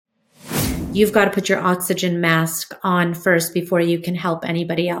you've got to put your oxygen mask on first before you can help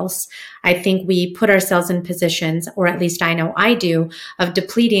anybody else. I think we put ourselves in positions, or at least I know I do, of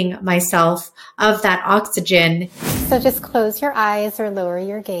depleting myself of that oxygen. So just close your eyes or lower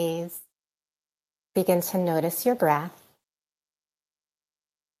your gaze. Begin to notice your breath.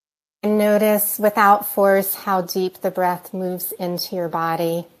 And notice without force how deep the breath moves into your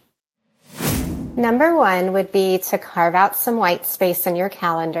body. Number one would be to carve out some white space in your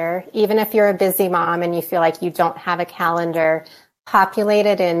calendar. Even if you're a busy mom and you feel like you don't have a calendar, populate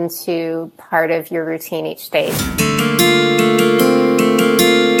it into part of your routine each day.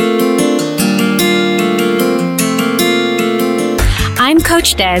 I'm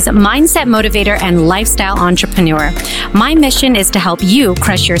Coach Des, mindset motivator and lifestyle entrepreneur. My mission is to help you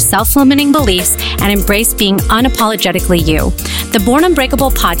crush your self-limiting beliefs and embrace being unapologetically you. The Born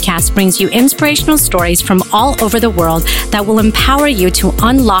Unbreakable podcast brings you inspirational stories from all over the world that will empower you to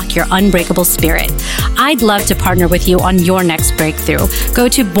unlock your unbreakable spirit. I'd love to partner with you on your next breakthrough. Go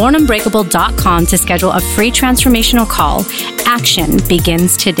to bornunbreakable.com to schedule a free transformational call. Action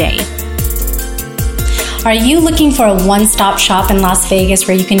begins today. Are you looking for a one-stop shop in Las Vegas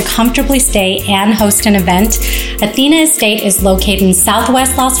where you can comfortably stay and host an event? Athena Estate is located in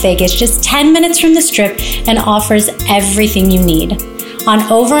Southwest Las Vegas, just 10 minutes from the Strip, and offers everything you need. On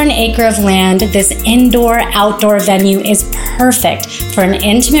over an acre of land, this indoor-outdoor venue is perfect for an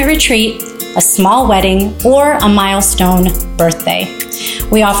intimate retreat, a small wedding, or a milestone birthday.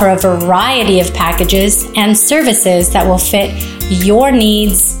 We offer a variety of packages and services that will fit your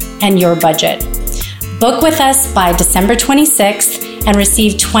needs and your budget. Book with us by December 26th and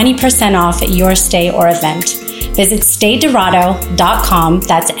receive 20% off your stay or event. Visit staydorado.com,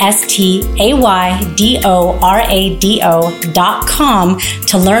 that's STAYDORADO.com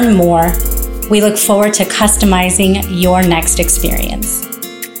to learn more. We look forward to customizing your next experience.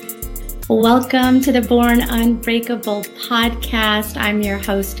 Welcome to the Born Unbreakable podcast. I'm your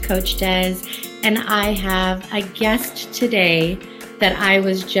host, Coach Des, and I have a guest today that I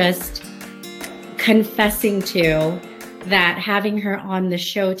was just confessing to that having her on the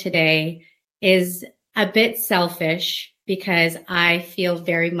show today is a bit selfish because I feel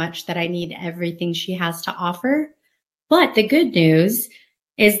very much that I need everything she has to offer. But the good news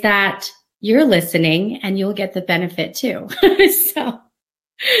is that you're listening and you'll get the benefit too.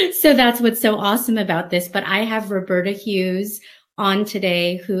 So that's what's so awesome about this. But I have Roberta Hughes on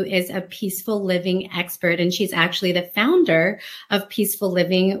today, who is a peaceful living expert. And she's actually the founder of PeaceFull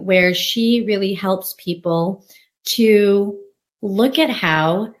Living, where she really helps people to look at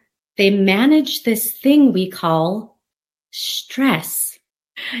how they manage this thing we call stress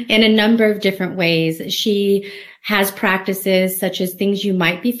in a number of different ways. She has practices such as things you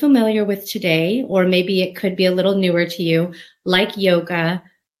might be familiar with today, or maybe it could be a little newer to you, like yoga,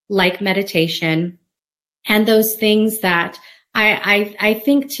 like meditation, and those things that I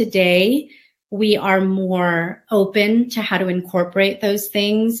think today we are more open to how to incorporate those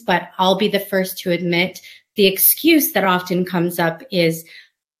things, but I'll be the first to admit the excuse that often comes up is,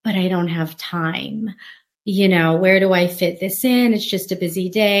 but I don't have time. You know, where do I fit this in? It's just a busy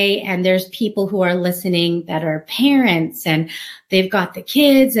day. And there's people who are listening that are parents and they've got the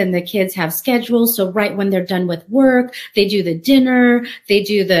kids and the kids have schedules. So right when they're done with work, they do the dinner, they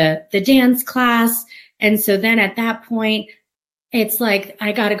do the dance class. And so then at that point, it's like,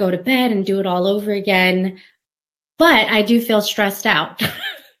 I got to go to bed and do it all over again. But I do feel stressed out.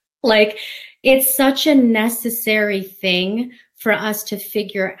 Like, it's such a necessary thing for us to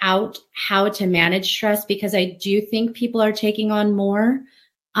figure out how to manage stress, because I do think people are taking on more.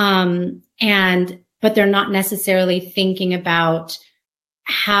 But they're not necessarily thinking about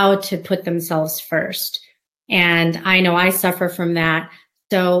how to put themselves first. And I know I suffer from that.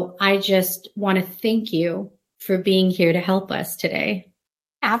 So I just want to thank you for being here to help us today.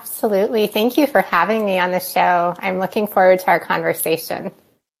 Absolutely. Thank you for having me on the show. I'm looking forward to our conversation.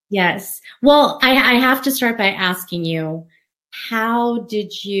 Yes. Well, I have to start by asking you, how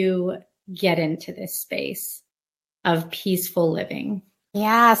did you get into this space of peaceful living?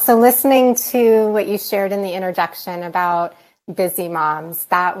 Yeah. So listening to what you shared in the introduction about busy moms,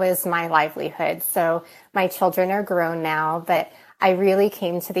 that was my livelihood. So my children are grown now, but I really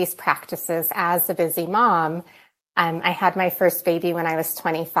came to these practices as a busy mom. I had my first baby when I was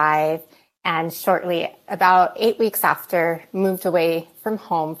 25, and shortly, about 8 weeks after, moved away from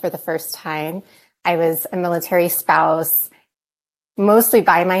home for the first time. I was a military spouse, mostly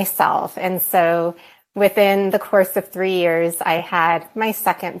by myself. And so within the course of 3 years, I had my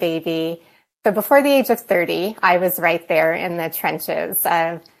second baby. So before the age of 30, I was right there in the trenches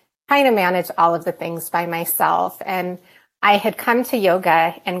of trying to manage all of the things by myself. And I had come to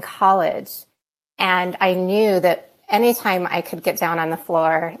yoga in college, and I knew that anytime I could get down on the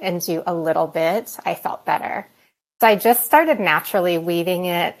floor and do a little bit, I felt better. So I just started naturally weaving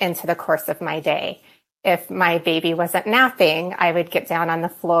it into the course of my day. If my baby wasn't napping, I would get down on the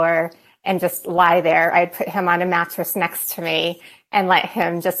floor and just lie there. I'd put him on a mattress next to me and let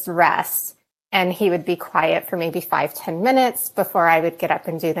him just rest. And he would be quiet for maybe 5-10 minutes before I would get up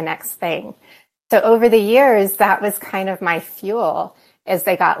and do the next thing. So over the years, that was kind of my fuel. As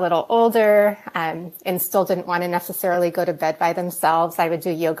they got a little older and still didn't want to necessarily go to bed by themselves, I would do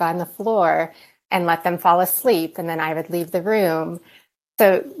yoga on the floor and let them fall asleep. And then I would leave the room.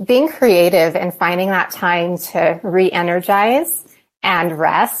 So being creative and finding that time to re-energize and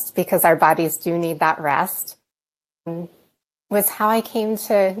rest, because our bodies do need that rest, was how I came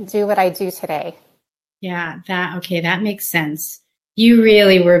to do what I do today. Yeah, that makes sense. You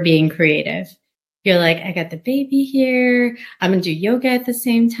really were being creative. You're like, I got the baby here. I'm going to do yoga at the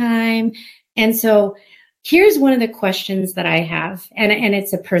same time. And so here's one of the questions that I have, and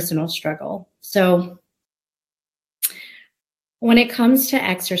it's a personal struggle. So when it comes to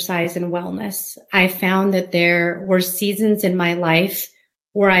exercise and wellness, I found that there were seasons in my life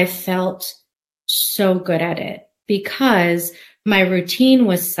where I felt so good at it because my routine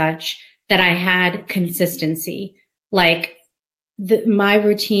was such that I had consistency. Like my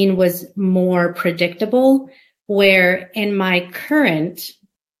routine was more predictable, where in my current,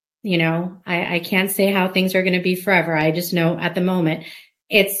 I can't say how things are going to be forever. I just know at the moment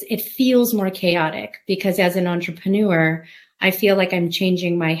it feels more chaotic because as an entrepreneur, I feel like I'm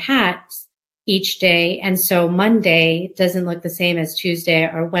changing my hats each day. And so Monday doesn't look the same as Tuesday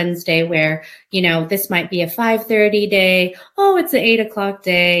or Wednesday, where, this might be a 5:30 day. Oh, it's an 8:00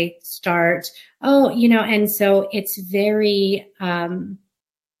 day start. Oh, and so it's very,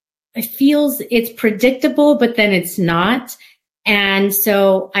 it's predictable, but then it's not. And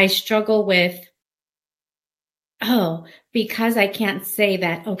so I struggle with, because I can't say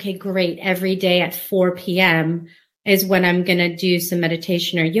that, okay, great, every day at 4 p.m. is when I'm going to do some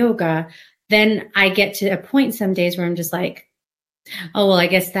meditation or yoga. Then I get to a point some days where I'm just like, oh, well, I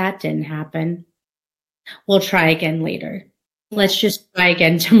guess that didn't happen. We'll try again later. Let's just try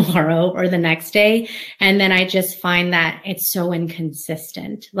again tomorrow or the next day. And then I just find that it's so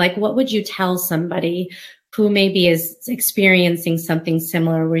inconsistent. Like, what would you tell somebody who maybe is experiencing something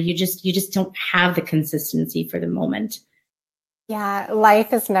similar where you just don't have the consistency for the moment? Yeah,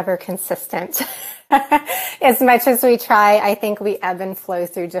 life is never consistent. As much as we try, I think we ebb and flow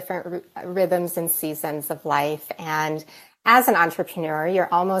through different rhythms and seasons of life. And as an entrepreneur,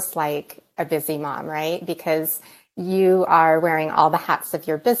 you're almost like a busy mom, right? Because you are wearing all the hats of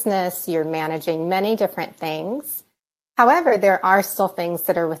your business. You're managing many different things. However, there are still things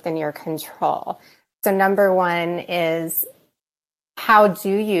that are within your control. So number one is, how do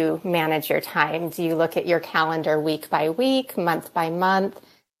you manage your time? Do you look at your calendar week by week, month by month?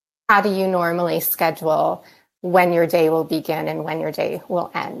 How do you normally schedule when your day will begin and when your day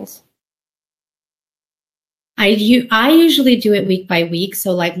will end? I usually do it week by week.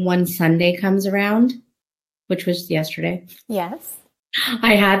 So like one Sunday comes around, which was yesterday. Yes.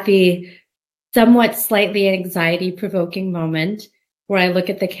 I had the somewhat slightly anxiety-provoking moment where I look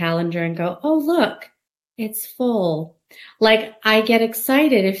at the calendar and go, oh, look, it's full. Like, I get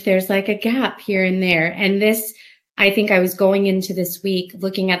excited if there's like a gap here and there. And this, I think I was going into this week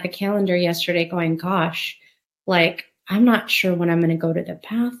looking at the calendar yesterday going, gosh, like, I'm not sure when I'm going to go to the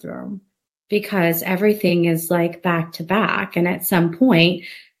bathroom because everything is like back to back. And at some point,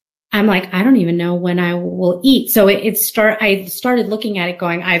 I'm like, I don't even know when I will eat. So I started looking at it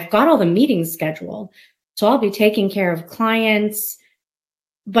going, I've got all the meetings scheduled. So I'll be taking care of clients,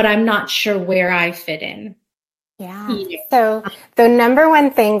 but I'm not sure where I fit in. Yeah. So the number one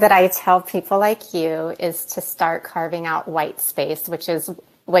thing that I tell people like you is to start carving out white space, which is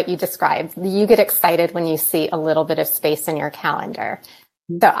what you described. You get excited when you see a little bit of space in your calendar.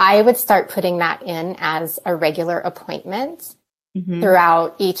 So I would start putting that in as a regular appointment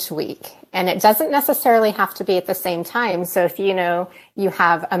throughout each week. And it doesn't necessarily have to be at the same time. So if you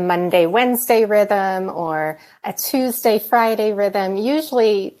have a Monday, Wednesday rhythm or a Tuesday, Friday rhythm,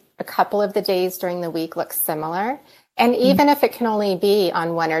 usually a couple of the days during the week look similar. And even if it can only be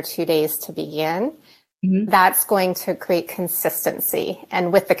on 1 or 2 days to begin, that's going to create consistency.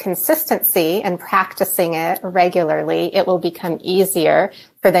 And with the consistency and practicing it regularly, it will become easier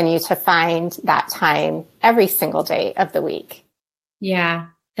for then you to find that time every single day of the week. Yeah,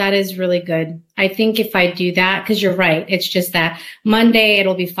 that is really good. I think if I do that, because you're right, it's just that Monday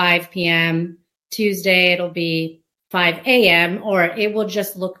it'll be 5 p.m., Tuesday it'll be 5 a.m., or it will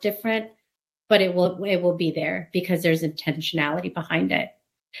just look different. but it will be there because there's intentionality behind it.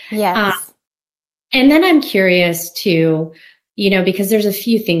 Yes. And then I'm curious too, because there's a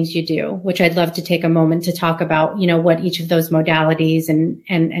few things you do, which I'd love to take a moment to talk about, what each of those modalities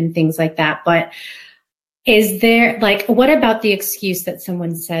and things like that. But is there, like, what about the excuse that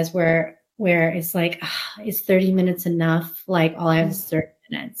someone says where it's like, is 30 minutes enough? Like, all I have is 30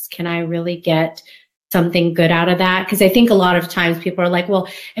 minutes. Can I really get something good out of that? Because I think a lot of times people are like, well,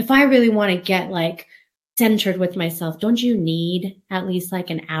 if I really want to get like centered with myself, don't you need at least like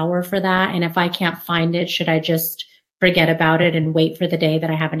an hour for that? And if I can't find it, should I just forget about it and wait for the day that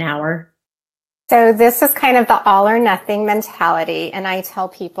I have an hour? So this is kind of the all or nothing mentality. And I tell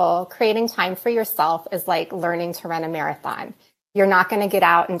people creating time for yourself is like learning to run a marathon. You're not going to get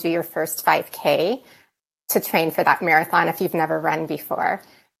out and do your first 5K to train for that marathon if you've never run before.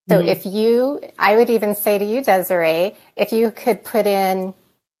 So I would even say to you, Desiree, if you could put in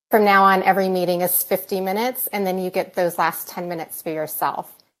from now on, every meeting is 50 minutes, and then you get those last 10 minutes for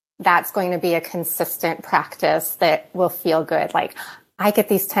yourself. That's going to be a consistent practice that will feel good. Like, I get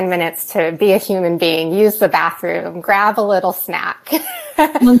these 10 minutes to be a human being, use the bathroom, grab a little snack.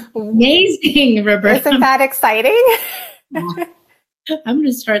 Amazing, Roberta. Isn't that exciting? I'm going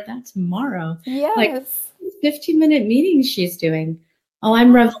to start that tomorrow. Yes. Like 15-minute meetings she's doing. Oh,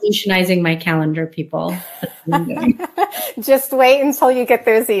 I'm revolutionizing my calendar, people. Just wait until you get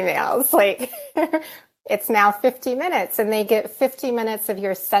those emails. Like, it's now 50 minutes, and they get 50 minutes of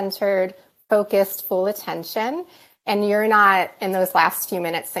your centered, focused, full attention. And you're not in those last few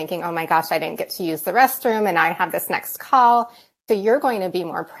minutes thinking, oh my gosh, I didn't get to use the restroom and I have this next call. So you're going to be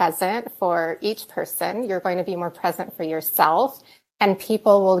more present for each person. You're going to be more present for yourself. And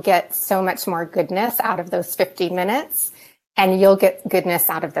people will get so much more goodness out of those 50 minutes. And you'll get goodness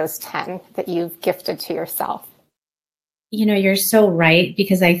out of those 10 that you've gifted to yourself. You're so right,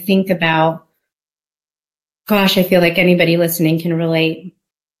 because I think about, gosh, I feel like anybody listening can relate.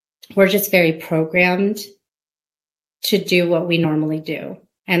 We're just very programmed to do what we normally do.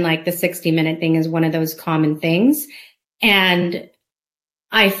 And like the 60-minute thing is one of those common things. And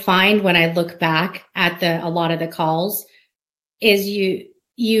I find when I look back at a lot of the calls is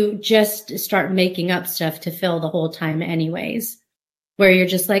you just start making up stuff to fill the whole time anyways, where you're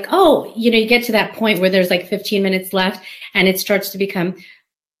just like, oh, you get to that point where there's like 15 minutes left and it starts to become,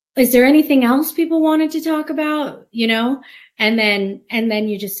 is there anything else people wanted to talk about? And then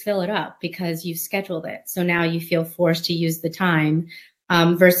you just fill it up because you've scheduled it. So now you feel forced to use the time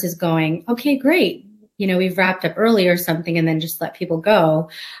versus going, okay, great. We've wrapped up early or something, and then just let people go.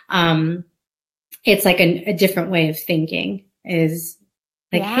 It's like a different way of thinking is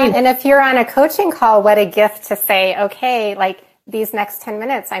like, yeah. Hey. And if you're on a coaching call, what a gift to say, okay, like these next 10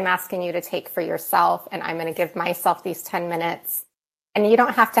 minutes, I'm asking you to take for yourself, and I'm going to give myself these 10 minutes. And you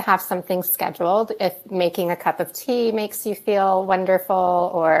don't have to have something scheduled. If making a cup of tea makes you feel wonderful,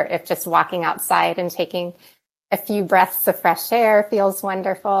 or if just walking outside and taking a few breaths of fresh air feels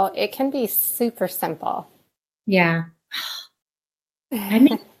wonderful, it can be super simple. Yeah. I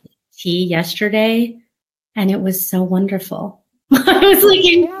made tea yesterday and it was so wonderful.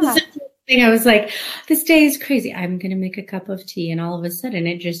 I was like, this day is crazy. I'm going to make a cup of tea. And all of a sudden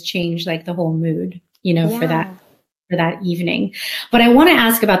it just changed like the whole mood, for that evening. But I want to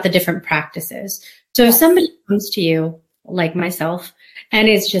ask about the different practices. So if somebody comes to you like myself and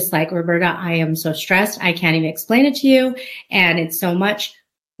it's just like, Roberta, I am so stressed, I can't even explain it to you, and it's so much,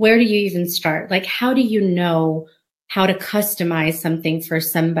 where do you even start? Like, how do you know how to customize something for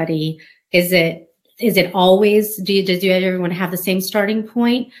somebody? Is it always, does everyone have the same starting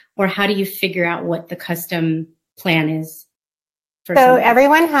point, or how do you figure out what the custom plan is? So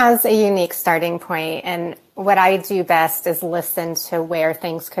everyone has a unique starting point, and what I do best is listen to where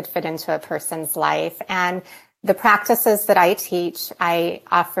things could fit into a person's life. And the practices that I teach, I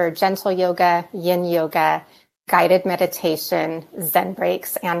offer gentle yoga, yin yoga, guided meditation, Zen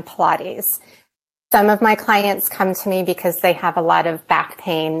breaks, and Pilates. Some of my clients come to me because they have a lot of back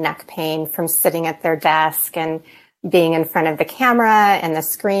pain, neck pain from sitting at their desk and being in front of the camera and the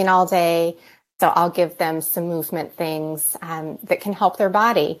screen all day. So I'll give them some movement things that can help their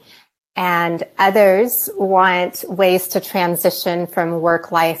body. And others want ways to transition from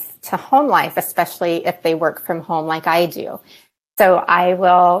work life to home life, especially if they work from home like I do. So I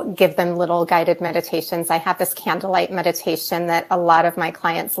will give them little guided meditations. I have this candlelight meditation that a lot of my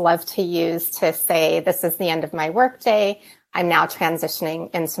clients love to use to say, this is the end of my workday. I'm now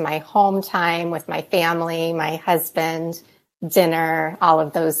transitioning into my home time with my family, my husband, dinner, all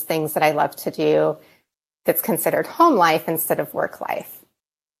of those things that I love to do that's considered home life instead of work life.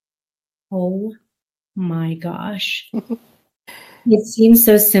 Oh my gosh. It seems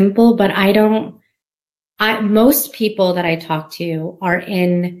so simple, but most people that I talk to are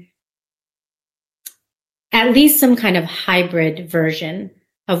in at least some kind of hybrid version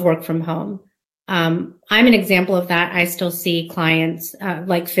of work from home. I'm an example of that. I still see clients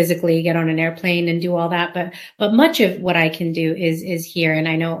like physically get on an airplane and do all that, but much of what I can do is here, and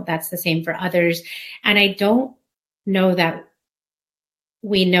I know that's the same for others. And I don't know that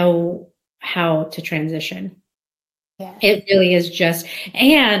we know how to transition. Yeah. It really is just,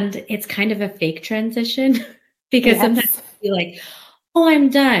 and it's kind of a fake transition because sometimes you're like, oh, I'm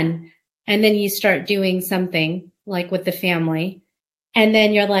done. And then you start doing something like with the family. And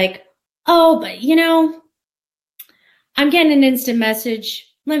then you're like, oh, but I'm getting an instant message.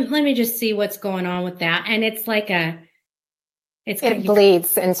 Let me just see what's going on with that. And it's like it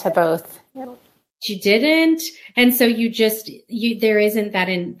bleeds into both. You didn't. And so there isn't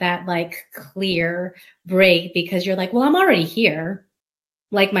that like clear break because you're like, well, I'm already here.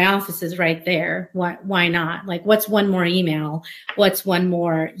 Like my office is right there. Why not? Like, what's one more email? What's one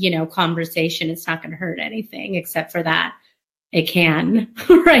more, conversation? It's not going to hurt anything except for that. It can,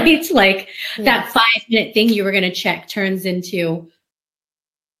 right? Like that 5-minute thing you were going to check turns into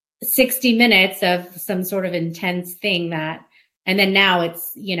 60 minutes of some sort of intense thing and then now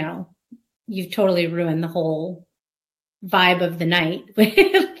it's, you've totally ruined the whole vibe of the night with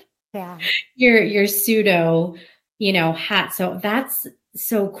your pseudo, hat. So that's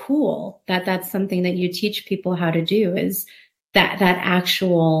so cool that's something that you teach people how to do is that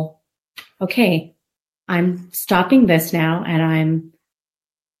actual, okay, I'm stopping this now and I'm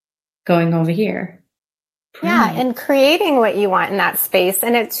going over here. Yeah, and creating what you want in that space.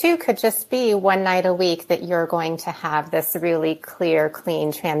 And it too could just be one night a week that you're going to have this really clear,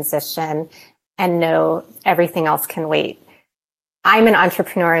 clean transition and know everything else can wait. I'm an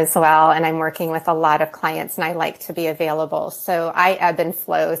entrepreneur as well, and I'm working with a lot of clients, and I like to be available. So I ebb and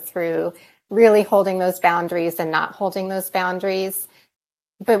flow through really holding those boundaries and not holding those boundaries.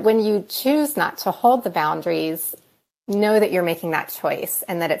 But when you choose not to hold the boundaries, know that you're making that choice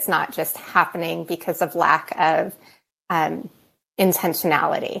and that it's not just happening because of lack of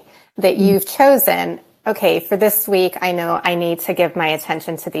intentionality, that you've chosen, okay, for this week, I know I need to give my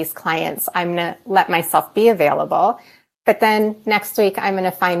attention to these clients. I'm going to let myself be available. But then next week, I'm going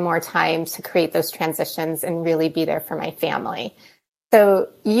to find more time to create those transitions and really be there for my family. So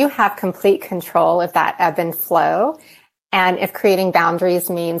you have complete control of that ebb and flow. And if creating boundaries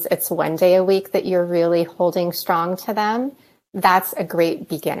means it's one day a week that you're really holding strong to them, that's a great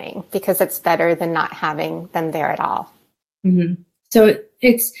beginning because it's better than not having them there at all. Mm-hmm. So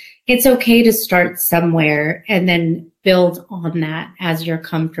it's okay to start somewhere and then build on that as you're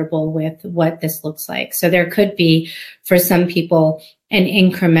comfortable with what this looks like. So there could be, for some people, an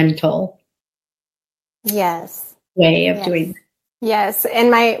incremental way of doing. Yes.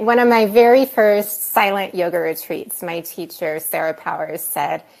 In one of my very first silent yoga retreats, my teacher, Sarah Powers,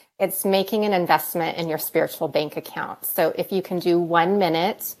 said, it's making an investment in your spiritual bank account. So if you can do 1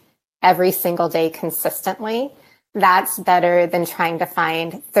 minute every single day consistently, that's better than trying to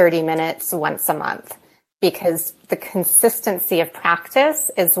find 30 minutes once a month, because the consistency of practice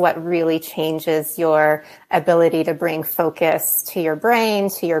is what really changes your ability to bring focus to your brain,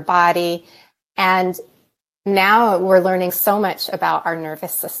 to your body. And now we're learning so much about our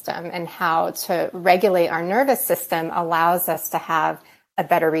nervous system, and how to regulate our nervous system allows us to have a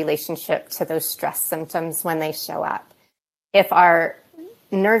better relationship to those stress symptoms when they show up. If our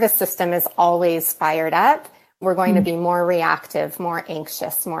nervous system is always fired up, we're going to be more reactive, more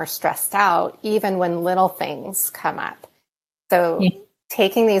anxious, more stressed out, even when little things come up. So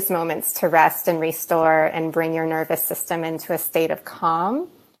taking these moments to rest and restore and bring your nervous system into a state of calm,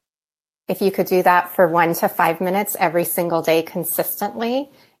 if you could do that for 1 to 5 minutes every single day consistently,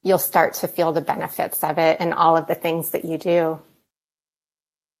 you'll start to feel the benefits of it and all of the things that you do.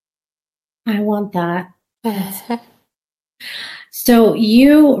 I want that. So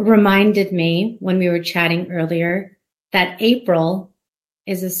you reminded me when we were chatting earlier that April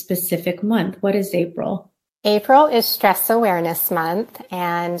is a specific month. What is April? April is Stress Awareness Month,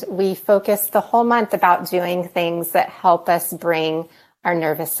 and we focus the whole month about doing things that help us bring our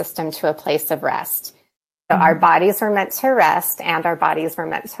nervous system to a place of rest. So our bodies were meant to rest and our bodies were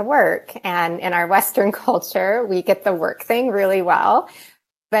meant to work. And in our Western culture, we get the work thing really well.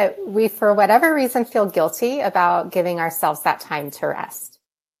 But we, for whatever reason, feel guilty about giving ourselves that time to rest.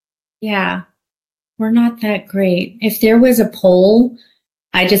 Yeah, we're not that great. If there was a poll,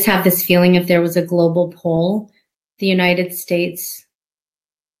 I just have this feeling if there was a global poll, the United States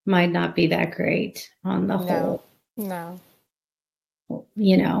might not be that great on the whole. No.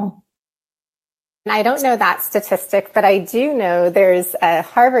 And I don't know that statistic, but I do know there's a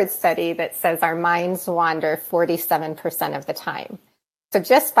Harvard study that says our minds wander 47% of the time. So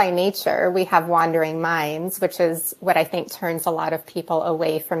just by nature, we have wandering minds, which is what I think turns a lot of people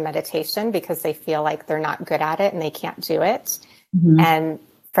away from meditation because they feel like they're not good at it and they can't do it. Mm-hmm. And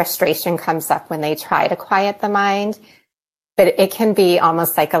frustration comes up when they try to quiet the mind. But it can be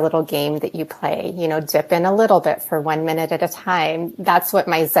almost like a little game that you play, dip in a little bit for 1 minute at a time. That's what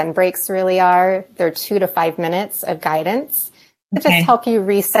my Zen breaks really are. They're 2 to 5 minutes of guidance to just help you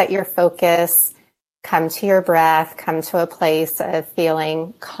reset your focus, come to your breath, come to a place of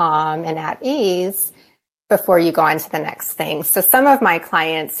feeling calm and at ease before you go on to the next thing. So some of my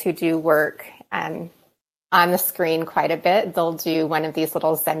clients who do work on the screen quite a bit, they'll do one of these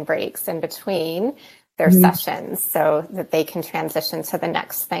little Zen breaks in between their sessions so that they can transition to the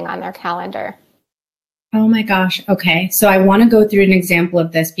next thing on their calendar. Oh my gosh. Okay. So I want to go through an example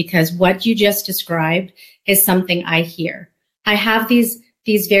of this because what you just described is something I hear. I have these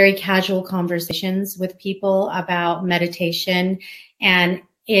very casual conversations with people about meditation, and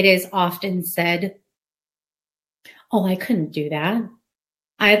it is often said, oh, I couldn't do that.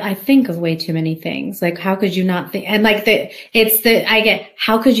 I think of way too many things. Like, how could you not think? And like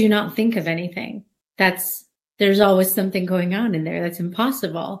how could you not think of anything? There's always something going on in there. That's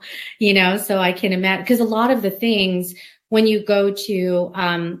impossible, so I can imagine, because a lot of the things when you go to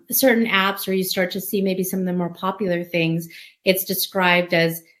certain apps or you start to see maybe some of the more popular things, it's described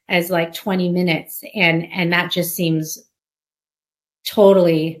as like 20 minutes. And that just seems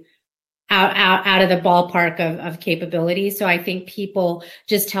totally out of the ballpark of capability. So I think people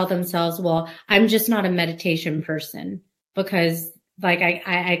just tell themselves, well, I'm just not a meditation person because like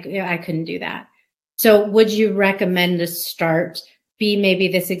I couldn't do that. So would you recommend to be maybe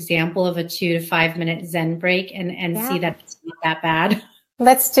this example of a 2 to 5 minute Zen break and see that it's not that bad?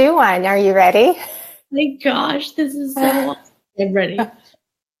 Let's do one. Are you ready? My gosh, this is so awesome. I'm ready.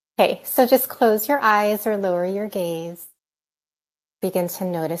 Okay, so just close your eyes or lower your gaze. Begin to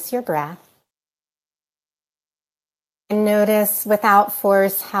notice your breath. And notice without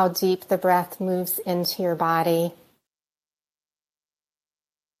force how deep the breath moves into your body.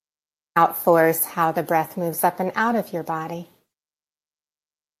 Without force, how the breath moves up and out of your body.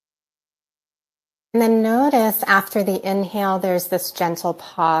 And then notice after the inhale, there's this gentle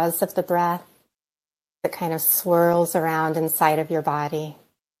pause of the breath that kind of swirls around inside of your body.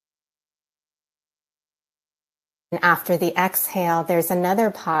 And after the exhale, there's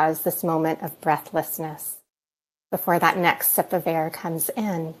another pause, this moment of breathlessness before that next sip of air comes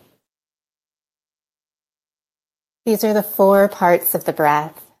in. These are the 4 parts of the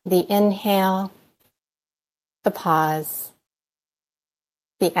breath. The inhale, the pause,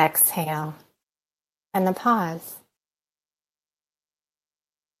 the exhale, and the pause.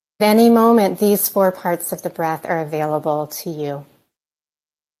 At any moment, these 4 parts of the breath are available to you.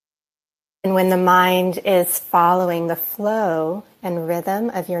 And when the mind is following the flow and rhythm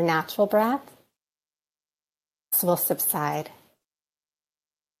of your natural breath, this will subside.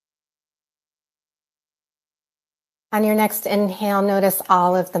 On your next inhale, notice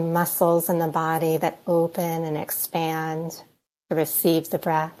all of the muscles in the body that open and expand to receive the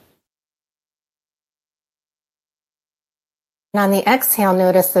breath. And on the exhale,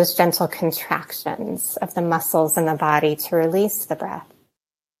 notice those gentle contractions of the muscles in the body to release the breath.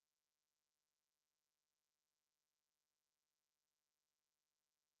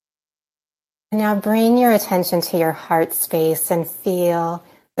 And now bring your attention to your heart space and feel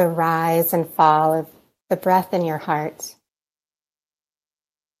the rise and fall of the breath in your heart.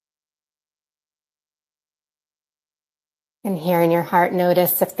 And here in your heart,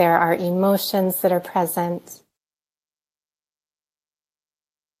 notice if there are emotions that are present.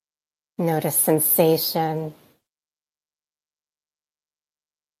 Notice sensation.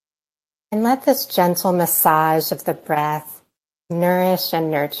 And let this gentle massage of the breath nourish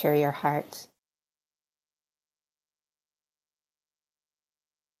and nurture your heart.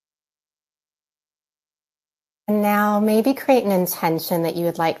 And now maybe create an intention that you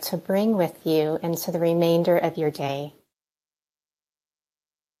would like to bring with you into the remainder of your day.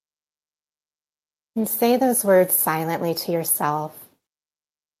 And say those words silently to yourself.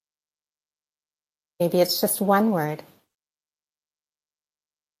 Maybe it's just one word.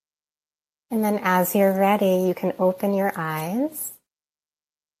 And then as you're ready, you can open your eyes.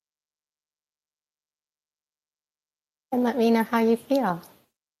 And let me know how you feel.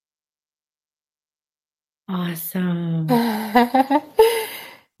 Awesome. Good.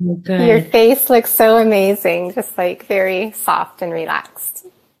 Good. Your face looks so amazing, just like very soft and relaxed.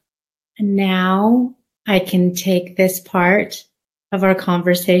 Now I can take this part of our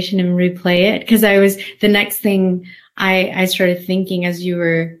conversation and replay it, because the next thing I started thinking as you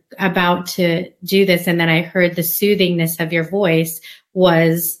were about to do this, and then I heard the soothingness of your voice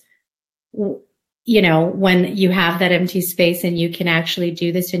was, when you have that empty space and you can actually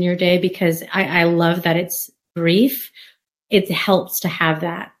do this in your day, because I love that it's brief. It helps to have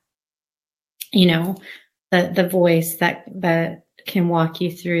that, the voice that can walk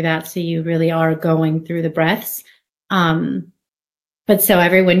you through that. So you really are going through the breaths. But so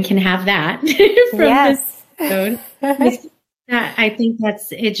everyone can have that from yes. this episode. I think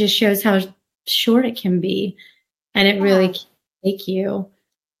it just shows how short it can be. And it really can take you.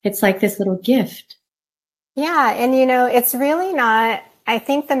 It's like this little gift. Yeah. And, it's really not, I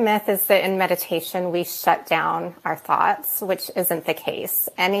think the myth is that in meditation, we shut down our thoughts, which isn't the case.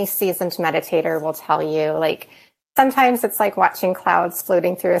 Any seasoned meditator will tell you, like, sometimes it's like watching clouds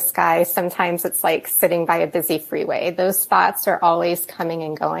floating through a sky. Sometimes it's like sitting by a busy freeway. Those thoughts are always coming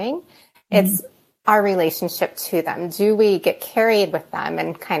and going. Mm-hmm. It's our relationship to them. Do we get carried with them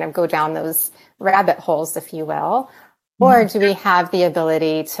and kind of go down those rabbit holes, if you will? Or do we have the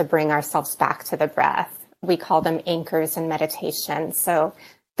ability to bring ourselves back to the breath? We call them anchors in meditation. So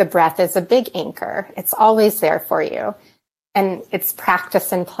the breath is a big anchor. It's always there for you. And it's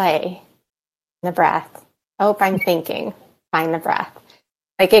practice and play. The breath. Oh, I'm thinking. Find the breath.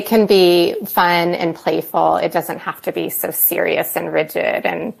 Like, it can be fun and playful. It doesn't have to be so serious and rigid.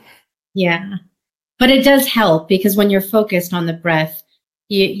 And yeah, but it does help, because when you're focused on the breath,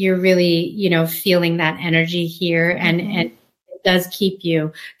 you're really, feeling that energy here, and it does keep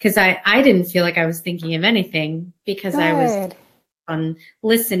you. Because I didn't feel like I was thinking of anything, because I was on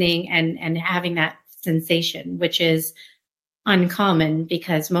listening and having that sensation, which is uncommon,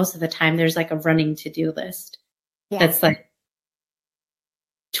 because most of the time there's like a running to-do list that's like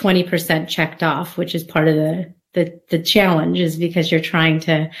 20% checked off, which is part of the challenge, is because you're trying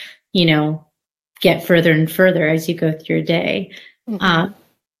to, get further and further as you go through your day. Mm-hmm.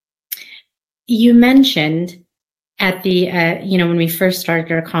 You mentioned at the, when we first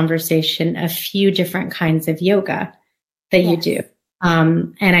started our conversation, a few different kinds of yoga that you do.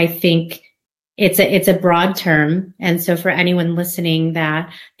 And I think it's a broad term. And so for anyone listening,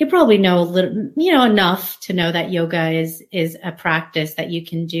 that you probably know a little, enough to know that yoga is a practice that you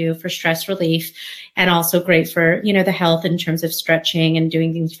can do for stress relief, and also great for, the health in terms of stretching and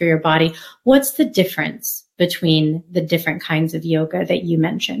doing things for your body. What's the difference between the different kinds of yoga that you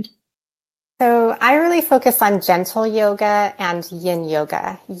mentioned? So I really focus on gentle yoga and yin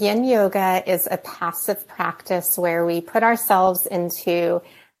yoga. Yin yoga is a passive practice where we put ourselves into,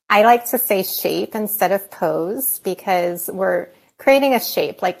 I like to say shape instead of pose, because we're creating a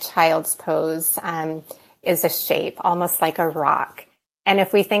shape. Like child's pose is a shape, almost like a rock. And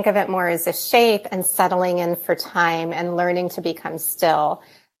if we think of it more as a shape and settling in for time and learning to become still,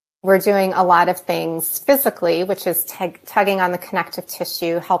 we're doing a lot of things physically, which is tugging on the connective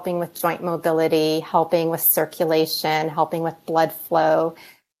tissue, helping with joint mobility, helping with circulation, helping with blood flow.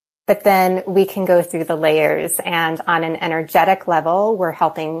 But then we can go through the layers, and on an energetic level, we're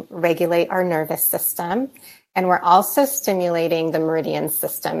helping regulate our nervous system. And we're also stimulating the meridian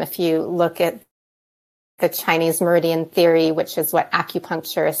system. If you look at the Chinese meridian theory, which is what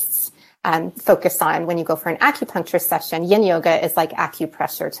acupuncturists focus on when you go for an acupuncture session, yin yoga is like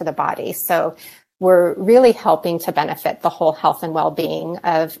acupressure to the body. So we're really helping to benefit the whole health and well-being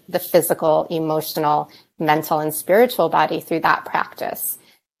of the physical, emotional, mental, and spiritual body through that practice.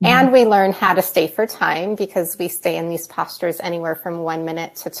 And we learn how to stay for time, because we stay in these postures anywhere from 1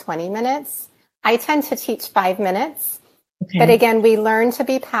 minute to 20 minutes. I tend to teach 5 minutes. Okay. But again, we learn to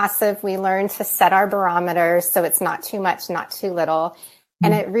be passive. We learn to set our barometer so it's not too much, not too little.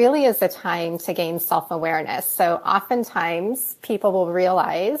 And it really is a time to gain self-awareness. So oftentimes people will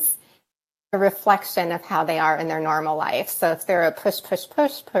realize a reflection of how they are in their normal life. So if they're a push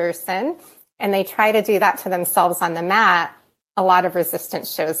person and they try to do that to themselves on the mat, a lot of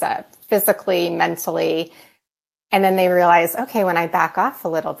resistance shows up physically, mentally. And then they realize, okay, when I back off a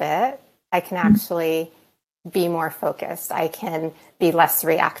little bit, I can actually be more focused. I can be less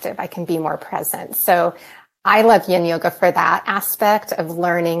reactive. I can be more present. So I love yin yoga for that aspect of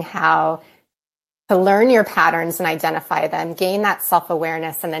learning how to learn your patterns and identify them, gain that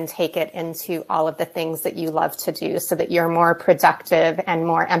self-awareness, and then take it into all of the things that you love to do so that you're more productive and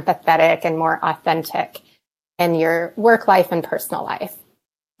more empathetic and more authentic in your work life and personal life.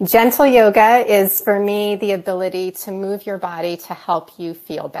 Gentle yoga is, for me, the ability to move your body to help you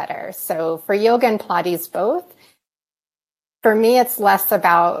feel better. So for yoga and Pilates both, for me, it's less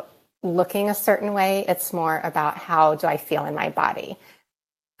about looking a certain way. It's more about how do I feel in my body.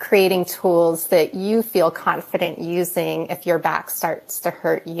 creating tools that you feel confident using if your back starts to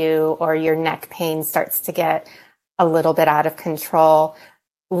hurt you or your neck pain starts to get a little bit out of control.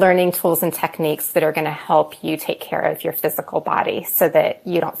 Learning tools and techniques that are going to help you take care of your physical body so that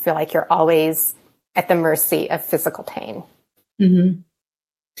you don't feel like you're always at the mercy of physical pain. Mm-hmm.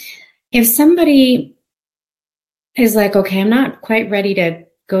 If somebody is like, okay, I'm not quite ready to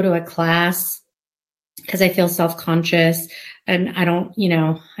go to a class because I feel self-conscious and I don't,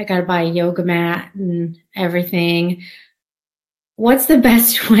 I got to buy a yoga mat and everything. What's the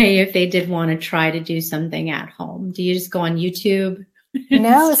best way if they did want to try to do something at home? Do you just go on YouTube?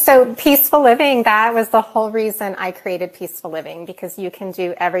 No. So PeaceFull Living, that was the whole reason I created PeaceFull Living, because you can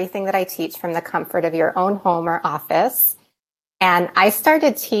do everything that I teach from the comfort of your own home or office. And I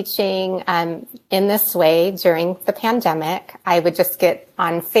started teaching in this way during the pandemic. I would just get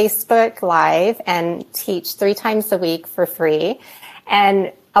on Facebook Live and teach 3 times a week for free.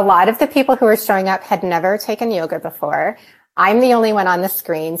 And a lot of the people who were showing up had never taken yoga before. I'm the only one on the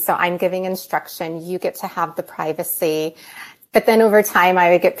screen, so I'm giving instruction. You get to have the privacy. But then over time, I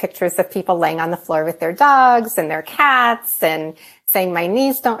would get pictures of people laying on the floor with their dogs and their cats and saying my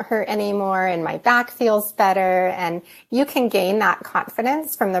knees don't hurt anymore and my back feels better. And you can gain that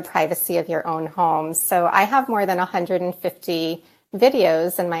confidence from the privacy of your own home. So I have more than 150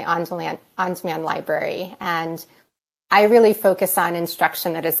 videos in my on-demand library. And I really focus on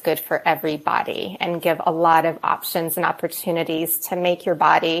instruction that is good for everybody and give a lot of options and opportunities to make your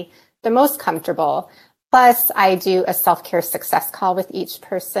body the most comfortable. Plus, I do a self-care success call with each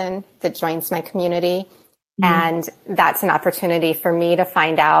person that joins my community. Mm-hmm. And that's an opportunity for me to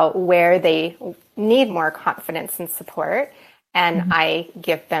find out where they need more confidence and support. And mm-hmm. I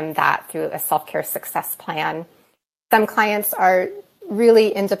give them that through a self-care success plan. Some clients are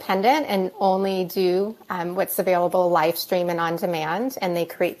really independent and only do what's available live stream and on demand, and they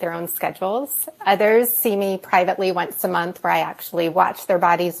create their own schedules. Others see me privately once a month where I actually watch their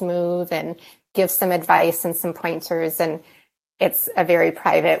bodies move and give some advice and some pointers. And it's a very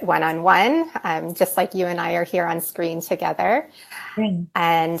private one-on-one, just like you and I are here on screen together. Mm.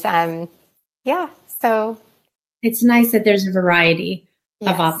 And so. It's nice that there's a variety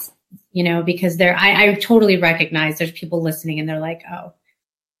of options, because I totally recognize there's people listening and they're like, oh,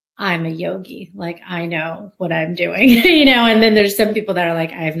 I'm a yogi. Like, I know what I'm doing, and then there's some people that are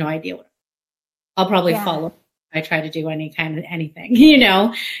like, I have no idea what I'll probably follow. I try to do anything,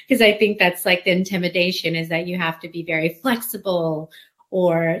 because I think that's like the intimidation is that you have to be very flexible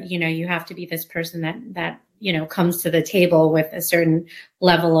or, you have to be this person that comes to the table with a certain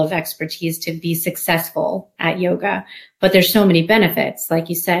level of expertise to be successful at yoga. But there's so many benefits, like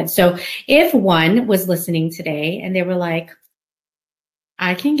you said. So if one was listening today and they were like,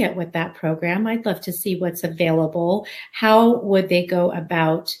 I can get with that program, I'd love to see what's available, how would they go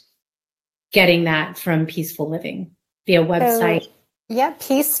about getting that from PeaceFull Living via website?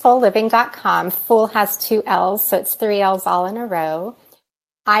 PeaceFullLiving.com. Full has 2 L's, so it's 3 L's all in a row.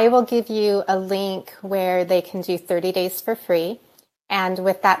 I will give you a link where they can do 30 days for free. And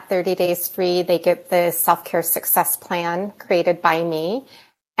with that 30 days free, they get the self-care success plan created by me.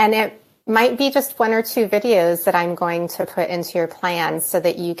 And it might be just 1 or 2 videos that I'm going to put into your plan so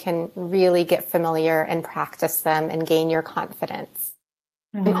that you can really get familiar and practice them and gain your confidence.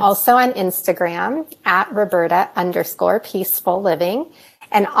 Mm-hmm. I'm also on Instagram at Roberta_PeaceFull Living.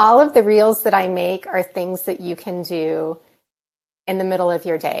 And all of the reels that I make are things that you can do in the middle of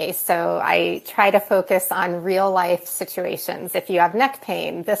your day. So I try to focus on real life situations. If you have neck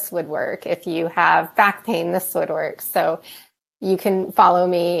pain, this would work. If you have back pain, this would work. So you can follow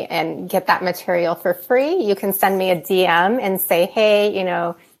me and get that material for free. You can send me a DM and say, hey,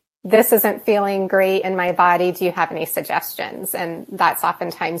 this isn't feeling great in my body. Do you have any suggestions? And that's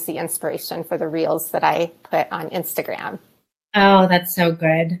oftentimes the inspiration for the reels that I put on Instagram. Oh, that's so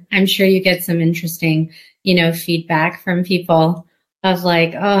good. I'm sure you get some interesting, feedback from people of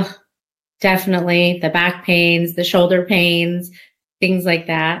like, oh, definitely the back pains, the shoulder pains, things like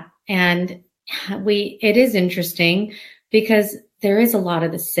that. And it is interesting because there is a lot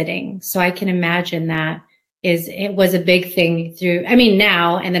of the sitting. So I can imagine that it was a big thing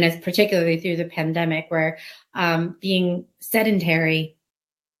now, and then it's particularly through the pandemic where being sedentary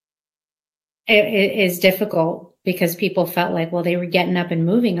it is difficult because people felt like, well, they were getting up and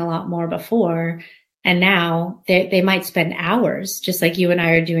moving a lot more before. And now they might spend hours, just like you and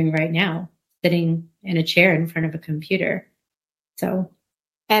I are doing right now, sitting in a chair in front of a computer.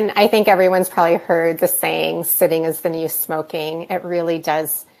 And I think everyone's probably heard the saying, sitting is the new smoking. It really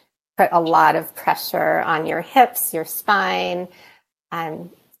does put a lot of pressure on your hips, your spine.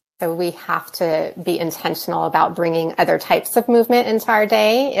 So we have to be intentional about bringing other types of movement into our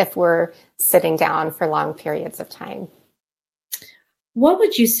day if we're sitting down for long periods of time. What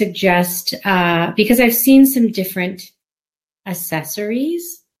would you suggest? Because I've seen some different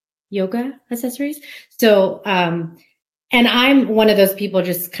accessories, yoga accessories. So, and I'm one of those people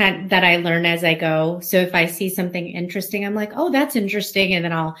just that I learn as I go. So if I see something interesting, I'm like, oh, that's interesting. And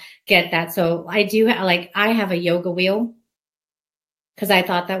then I'll get that. So I do I have a yoga wheel because I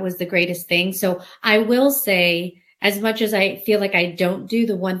thought that was the greatest thing. So I will say, as much as I feel like I don't do,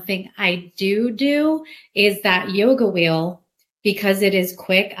 the one thing I do is that yoga wheel, because it is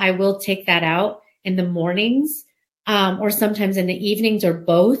quick. I will take that out in the mornings, or sometimes in the evenings, or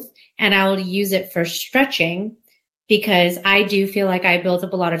both. And I'll use it for stretching, because I do feel like I build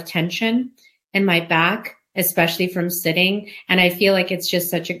up a lot of tension in my back, especially from sitting. And I feel like it's just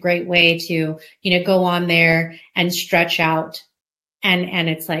such a great way to, go on there and stretch out. And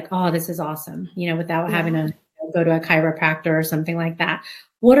it's like, oh, this is awesome, without having to go to a chiropractor or something like that.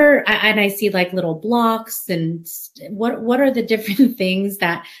 And I see like little blocks, and what are the different things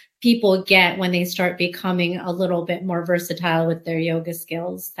that people get when they start becoming a little bit more versatile with their yoga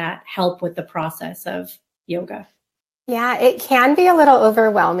skills that help with the process of yoga? Yeah, it can be a little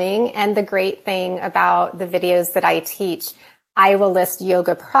overwhelming. And the great thing about the videos that I teach, I will list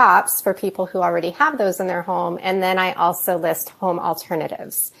yoga props for people who already have those in their home. And then I also list home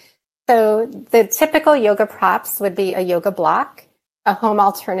alternatives. So the typical yoga props would be a yoga block. A home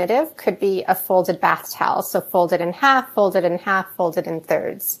alternative could be a folded bath towel. So folded in half, folded in half, folded in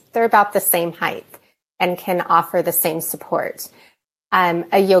thirds. They're about the same height and can offer the same support.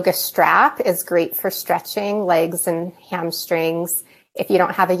 A yoga strap is great for stretching legs and hamstrings. If you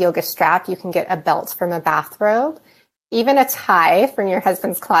don't have a yoga strap, you can get a belt from a bathrobe. Even a tie from your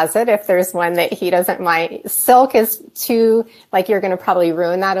husband's closet, if there's one that he doesn't mind. Silk is too, you're going to probably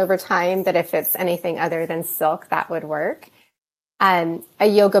ruin that over time, but if it's anything other than silk, that would work. A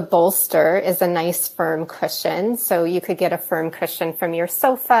yoga bolster is a nice firm cushion. So you could get a firm cushion from your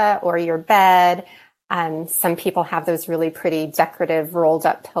sofa or your bed. Some people have those really pretty decorative rolled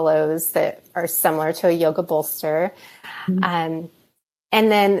up pillows that are similar to a yoga bolster. Mm-hmm.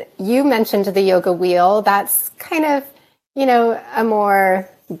 And then you mentioned the yoga wheel. That's kind of, a more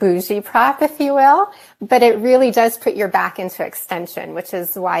bougie prop, if you will, but it really does put your back into extension, which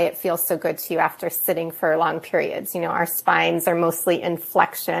is why it feels so good to you after sitting for long periods. Our spines are mostly in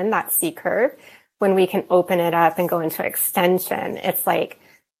flexion, that C curve. When we can open it up and go into extension, it's like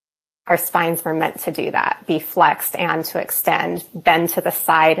our spines were meant to do that, be flexed and to extend, bend to the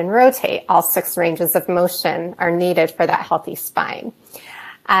side and rotate. All 6 ranges of motion are needed for that healthy spine.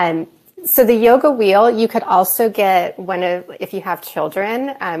 So the yoga wheel, you could also get if you have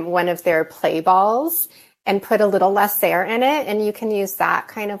children, one of their play balls and put a little less air in it. And you can use that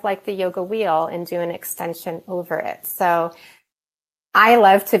kind of like the yoga wheel and do an extension over it. So I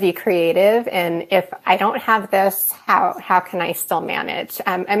love to be creative. And if I don't have this, how can I still manage?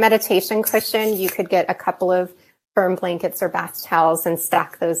 A meditation cushion, you could get a couple of firm blankets or bath towels and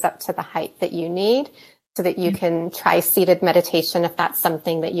stack those up to the height that you need, so that you can try seated meditation if that's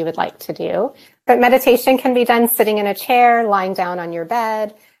something that you would like to do. But meditation can be done sitting in a chair, lying down on your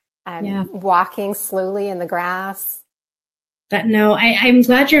bed, walking slowly in the grass. I'm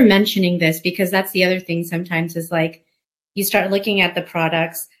glad you're mentioning this, because that's the other thing sometimes is you start looking at the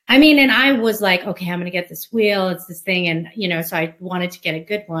products. And I was like, okay, I'm going to get this wheel. It's this thing. And, so I wanted to get a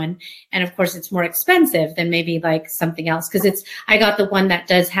good one. And of course it's more expensive than maybe something else. Cause I got the one that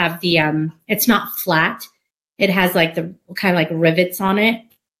does have the, it's not flat. It has the kind of rivets on it.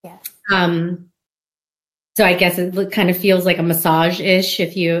 Yeah. So I guess it kind of feels like a massage-ish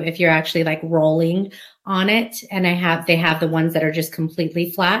if you're actually rolling on it. And they have the ones that are just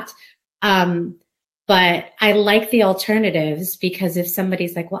completely flat. But I like the alternatives, because if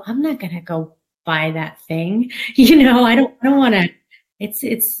somebody's like, well, I'm not going to go buy that thing, I don't want to, it's,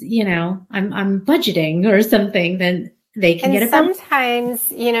 I'm budgeting or something, then they can get it.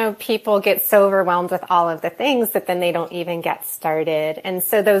 Sometimes, people get so overwhelmed with all of the things that then they don't even get started. And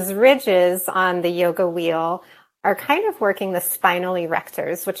so those ridges on the yoga wheel are kind of working the spinal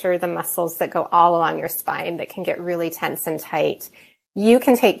erectors, which are the muscles that go all along your spine that can get really tense and tight. You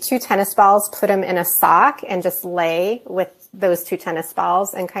can take 2 tennis balls, put them in a sock, and just lay with those 2 tennis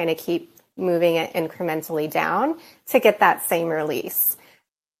balls and kind of keep moving it incrementally down to get that same release.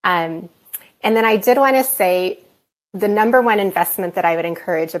 And then I did want to say the number one investment that I would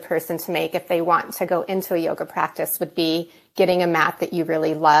encourage a person to make if they want to go into a yoga practice would be getting a mat that you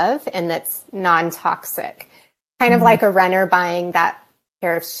really love and that's non-toxic. Kind of like a runner buying that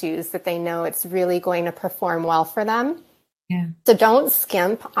pair of shoes that they know it's really going to perform well for them. Yeah. So don't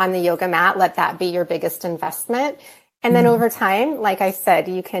skimp on the yoga mat. Let that be your biggest investment. And then over time, like I said,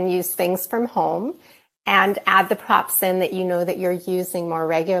 you can use things from home and add the props in that you know that you're using more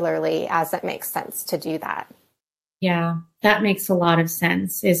regularly as it makes sense to do that. Yeah, that makes a lot of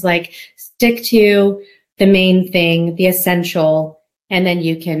sense. Is like stick to the main thing, the essential, and then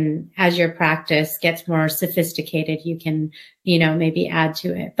you can, as your practice gets more sophisticated, you can, maybe add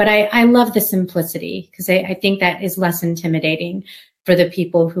to it. But I love the simplicity because I think that is less intimidating for the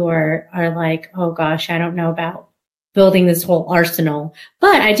people who are like, oh gosh, I don't know about building this whole arsenal,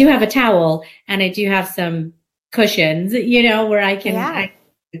 but I do have a towel and I do have some cushions, where I can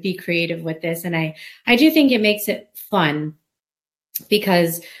be creative with this. And I do think it makes it fun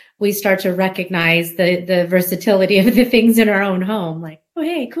because we start to recognize the versatility of the things in our own home. Like, oh,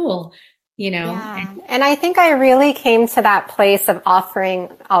 hey, cool. Yeah. And I think I really came to that place of offering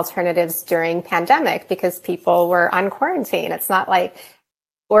alternatives during pandemic because people were on quarantine. It's not like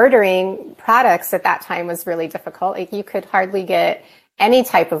ordering products at that time was really difficult. Like you could hardly get any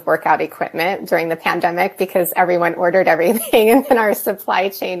type of workout equipment during the pandemic because everyone ordered everything and then our supply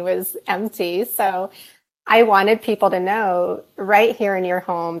chain was empty. So I wanted people to know right here in your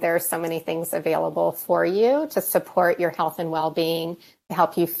home, there are so many things available for you to support your health and well-being, to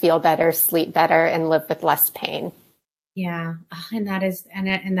help you feel better, sleep better, and live with less pain. Yeah. And that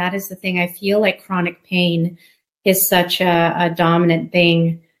is the thing. I feel like chronic pain is such a dominant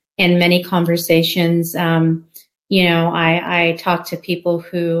thing in many conversations. I talk to people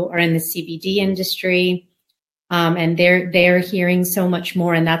who are in the CBD industry, and they're hearing so much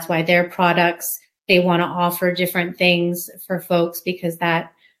more, and that's why their products, they want to offer different things for folks because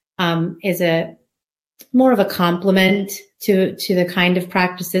that is a more of a complement to the kind of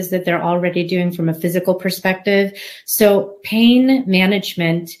practices that they're already doing from a physical perspective. So pain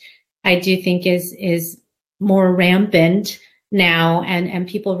management, I do think is more rampant now, and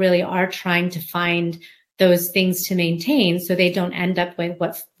people really are trying to find those things to maintain so they don't end up with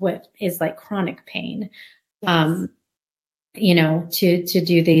what is like chronic pain. Yes. To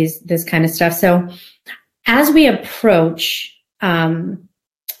do this kind of stuff. So as we approach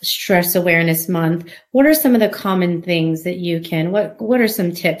Stress Awareness Month, what are some of the common things that you can, what are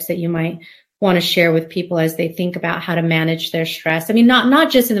some tips that you might want to share with people as they think about how to manage their stress? I mean, not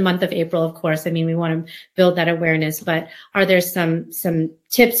just in the month of April, of course. I mean, we want to build that awareness, but are there some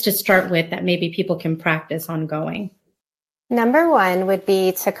tips to start with that maybe people can practice ongoing? Number one would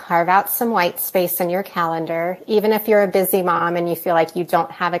be to carve out some white space in your calendar. Even if you're a busy mom and you feel like you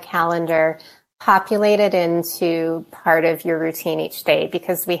don't have a calendar, populate it into part of your routine each day,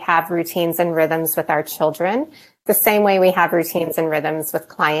 because we have routines and rhythms with our children, the same way we have routines and rhythms with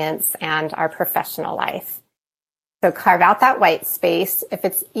clients and our professional life. So carve out that white space. If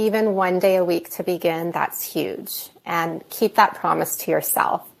it's even one day a week to begin, that's huge. And keep that promise to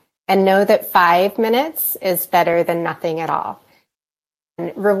yourself. And know that 5 minutes is better than nothing at all.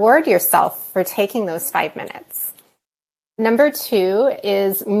 And reward yourself for taking those 5 minutes. Number 2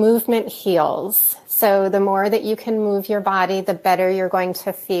 is movement heals. So the more that you can move your body, the better you're going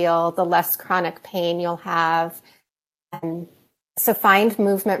to feel, the less chronic pain you'll have. And so find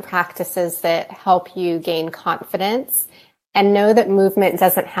movement practices that help you gain confidence, and know that movement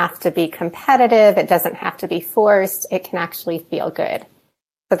doesn't have to be competitive. It doesn't have to be forced. It can actually feel good.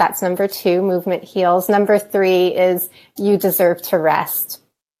 So that's number 2, movement heals. Number 3 is you deserve to rest.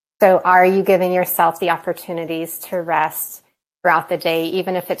 So are you giving yourself the opportunities to rest throughout the day,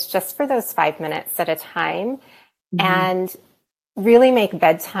 even if it's just for those 5 minutes at a time? Mm-hmm. And really make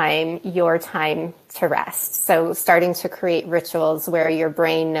bedtime your time to rest. So starting to create rituals where your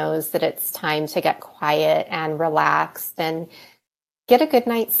brain knows that it's time to get quiet and relaxed and get a good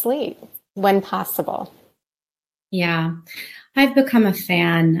night's sleep when possible. Yeah. I've become a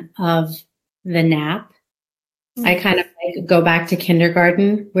fan of the nap. Mm-hmm. I kind of like go back to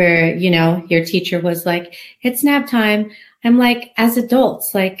kindergarten where, your teacher was like, it's nap time. I'm like, as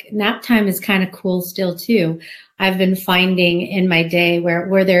adults, like nap time is kind of cool still too. I've been finding in my day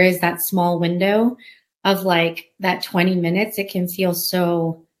where there is that small window of like that 20 minutes, it can feel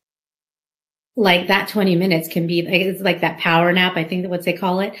so like that 20 minutes can be, it's like that power nap. I think that's what they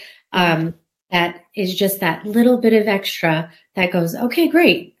call it. That is just that little bit of extra that goes, okay,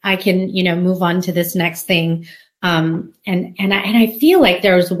 great. I can, move on to this next thing. And I feel like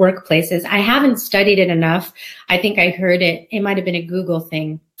there's workplaces, I haven't studied it enough. I think I heard it might've been a Google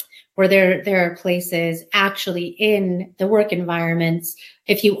thing where there are places actually in the work environments,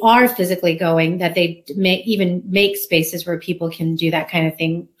 if you are physically going, that they may even make spaces where people can do that kind of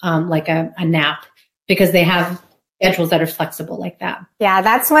thing, like a nap, because they have schedules that are flexible like that. Yeah,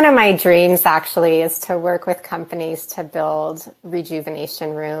 that's one of my dreams actually, is to work with companies to build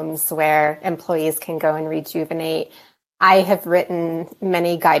rejuvenation rooms where employees can go and rejuvenate. I have written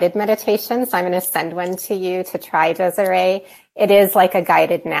many guided meditations. I'm going to send one to you to try, Desiree. It is like a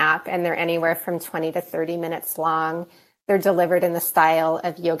guided nap, and they're anywhere from 20 to 30 minutes long. They're delivered in the style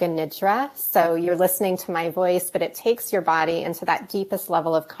of Yoga Nidra. So you're listening to my voice, but it takes your body into that deepest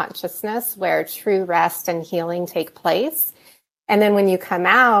level of consciousness where true rest and healing take place. And then when you come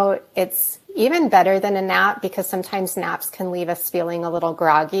out, it's even better than a nap, because sometimes naps can leave us feeling a little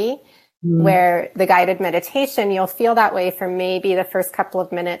groggy. Where the guided meditation, you'll feel that way for maybe the first couple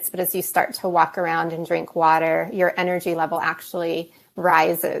of minutes, but as you start to walk around and drink water, your energy level actually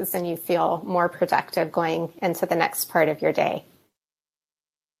rises and you feel more productive going into the next part of your day.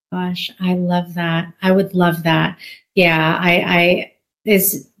 Gosh, I love that. I would love that. Yeah, I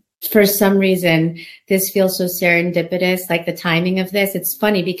is for some reason, this feels so serendipitous, like the timing of this. It's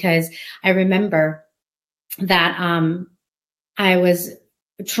funny because I remember that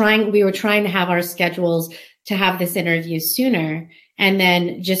we were trying to have our schedules to have this interview sooner. And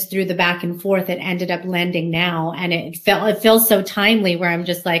then just through the back and forth, it ended up landing now. And it feels so timely where I'm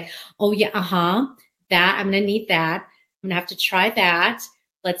just like, oh yeah, that I'm going to need that. I'm going to have to try that.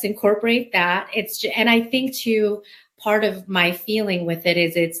 Let's incorporate that. And I think too, part of my feeling with it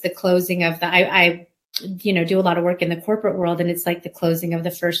is it's the closing of I do a lot of work in the corporate world, and it's like the closing of the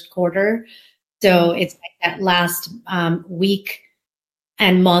first quarter. So it's like that last week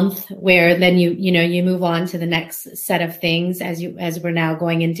and month where then you move on to the next set of things as we're now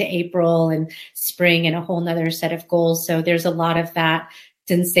going into April and spring and a whole nother set of goals. So there's a lot of that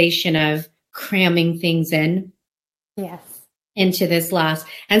sensation of cramming things in. Yes. Into this last.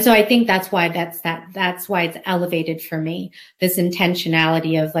 And so I think that's why it's elevated for me, this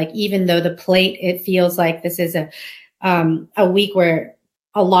intentionality of like, even though the plate, it feels like this is a week where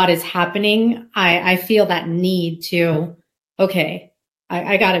a lot is happening. I feel that need to, okay,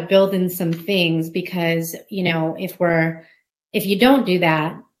 I got to build in some things, because, if you don't do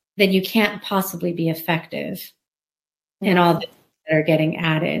that, then you can't possibly be effective in all the things that are getting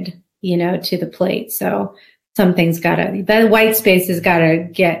added, to the plate. So the white space has got to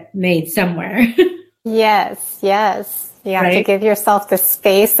get made somewhere. Yes. You have right? to give yourself the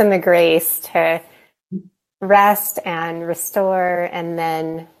space and the grace to rest and restore, and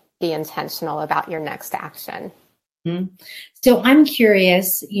then be intentional about your next action. Mm-hmm. So I'm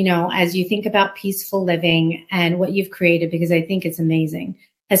curious, as you think about peaceful living and what you've created, because I think it's amazing,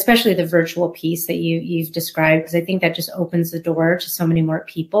 especially the virtual piece that you've described, because I think that just opens the door to so many more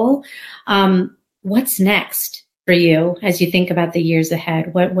people. What's next for you as you think about the years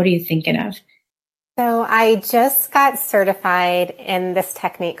ahead? What are you thinking of? So I just got certified in this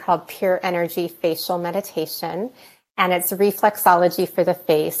technique called Pure Energy Facial Meditation, and it's reflexology for the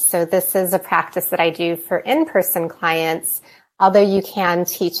face. So this is a practice that I do for in-person clients, although you can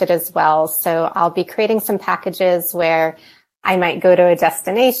teach it as well. So I'll be creating some packages where I might go to a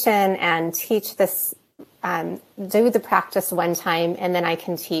destination and teach this, do the practice one time, and then I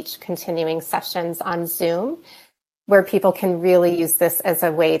can teach continuing sessions on Zoom, where people can really use this as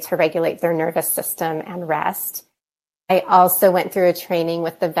a way to regulate their nervous system and rest. I also went through a training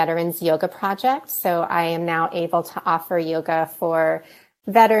with the Veterans Yoga Project, so I am now able to offer yoga for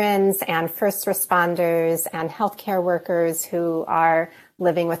veterans and first responders and healthcare workers who are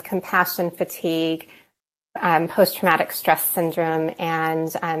living with compassion fatigue, post-traumatic stress syndrome,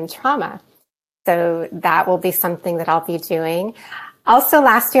 and trauma. So that will be something that I'll be doing. Also,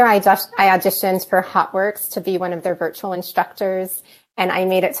 last year, I auditioned for HotWorks to be one of their virtual instructors, and I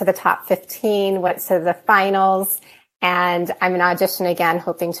made it to the top 15, went to the finals, and I'm an audition again,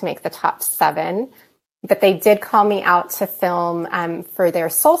 hoping to make the top 7. But they did call me out to film for their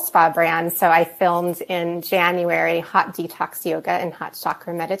Soul Spa brand, so I filmed in January hot detox yoga and hot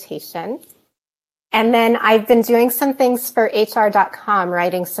chakra meditation. And then I've been doing some things for HR.com,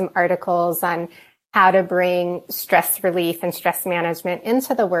 writing some articles on how to bring stress relief and stress management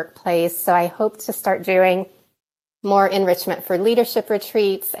into the workplace. So I hope to start doing more enrichment for leadership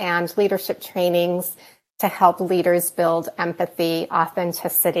retreats and leadership trainings to help leaders build empathy,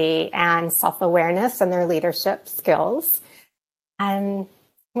 authenticity, and self-awareness in their leadership skills. And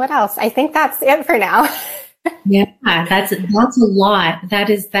what else? I think that's it for now. Yeah, that's a lot. That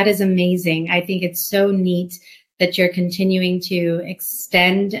is amazing. I think it's so neat that you're continuing to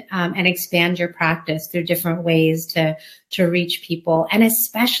extend and expand your practice through different ways to reach people. And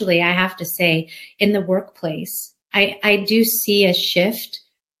especially, I have to say, in the workplace, I do see a shift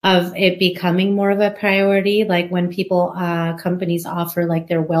of it becoming more of a priority. Like when companies offer like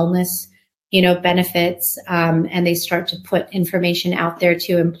their wellness benefits, and they start to put information out there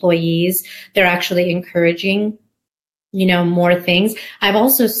to employees, they're actually encouraging, more things. I've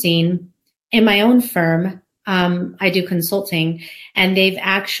also seen in my own firm, I do consulting, and they've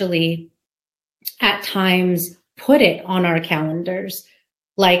actually at times put it on our calendars,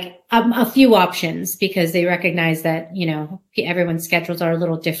 like a few options, because they recognize that, everyone's schedules are a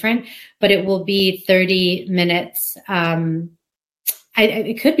little different, but it will be 30 minutes.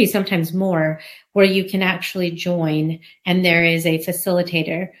 It could be sometimes more, where you can actually join, and there is a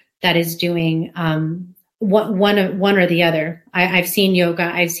facilitator that is doing one or the other. I've seen yoga,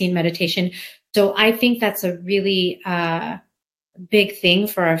 I've seen meditation. So I think that's a really big thing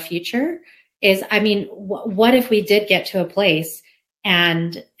for our future is, what if we did get to a place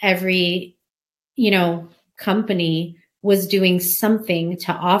and every, company was doing something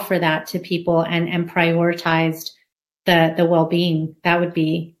to offer that to people and prioritized the well-being? That would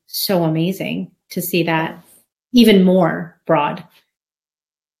be so amazing to see that even more broad.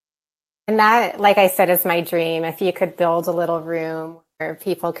 And that, like I said, is my dream. If you could build a little room where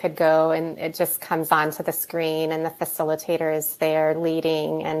people could go and it just comes onto the screen and the facilitator is there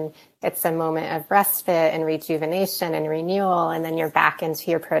leading, and it's a moment of respite and rejuvenation and renewal, and then you're back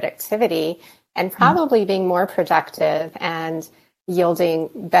into your productivity and probably being more productive and yielding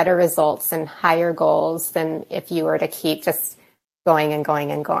better results and higher goals than if you were to keep just going and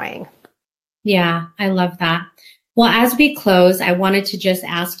going and going. Yeah, I love that. Well, as we close, I wanted to just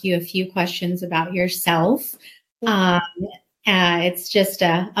ask you a few questions about yourself. It's just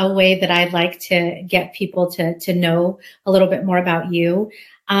a way that I'd like to get people to know a little bit more about you.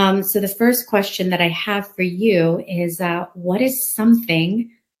 So the first question that I have for you is, what is something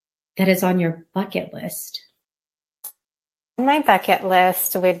that is on your bucket list? My bucket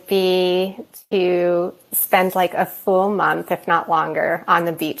list would be to spend like a full month, if not longer, on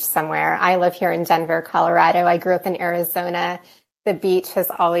the beach somewhere. I live here in Denver, Colorado. I grew up in Arizona. The beach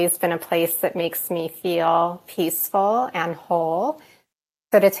has always been a place that makes me feel peaceful and whole.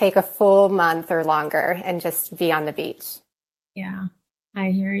 So to take a full month or longer and just be on the beach. Yeah,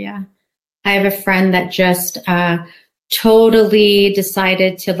 I hear you. I have a friend that just totally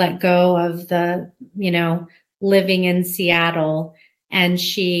decided to let go of the, living in Seattle, and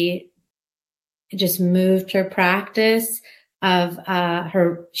she just moved her practice of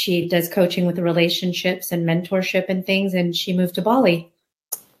she does coaching with relationships and mentorship and things, and she moved to Bali.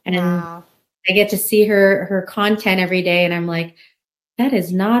 And wow. I get to see her content every day, and I'm like, that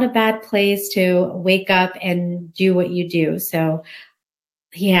is not a bad place to wake up and do what you do. So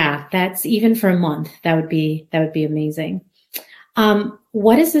yeah, that's even for a month, that would be amazing.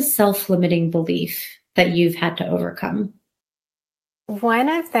 What is a self-limiting belief that you've had to overcome? One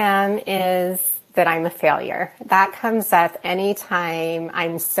of them is that I'm a failure. That comes up anytime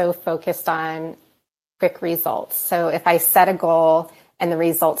I'm so focused on quick results. So if I set a goal and the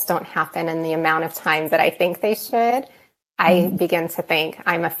results don't happen in the amount of time that I think they should, I begin to think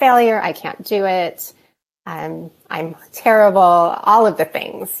I'm a failure. I can't do it. I'm terrible, all of the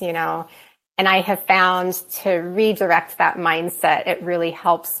things, And I have found to redirect that mindset, it really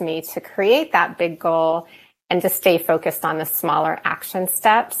helps me to create that big goal and to stay focused on the smaller action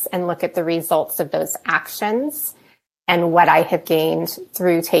steps and look at the results of those actions and what I have gained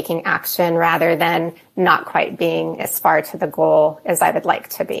through taking action rather than not quite being as far to the goal as I would like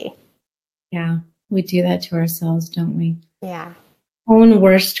to be. Yeah, we do that to ourselves, don't we? Yeah. Own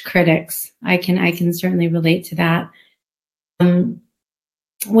worst critics. I can certainly relate to that.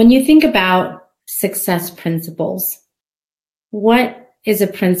 When you think about success principles, what is a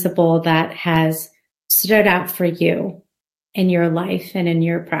principle that has stood out for you in your life and in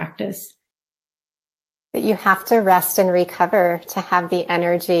your practice? That you have to rest and recover to have the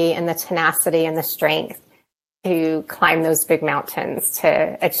energy and the tenacity and the strength to climb those big mountains,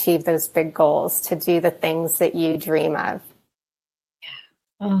 to achieve those big goals, to do the things that you dream of.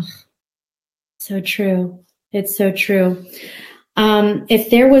 Oh, so true. It's so true. If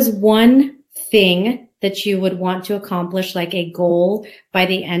there was one thing that you would want to accomplish, like a goal by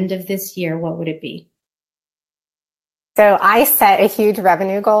the end of this year, what would it be? So I set a huge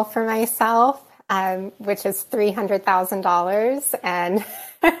revenue goal for myself, which is $300,000. And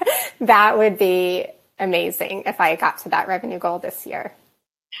that would be amazing if I got to that revenue goal this year.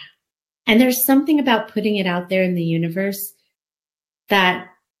 And there's something about putting it out there in the universe that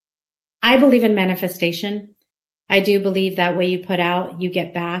I believe in manifestation. I do believe that what you put out, you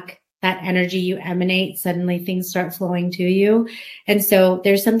get back. That energy you emanate, suddenly things start flowing to you. And so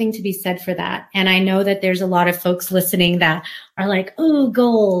there's something to be said for that. And I know that there's a lot of folks listening that are like, oh,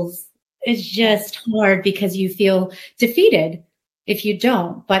 goals. It's just hard because you feel defeated if you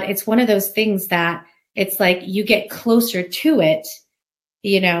don't. But it's one of those things that it's like you get closer to it,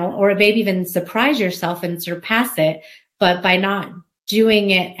 or maybe even surprise yourself and surpass it. But by not doing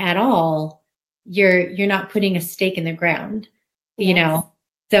it at all, you're not putting a stake in the ground, Yes.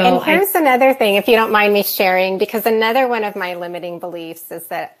 So and here's another thing, if you don't mind me sharing, because another one of my limiting beliefs is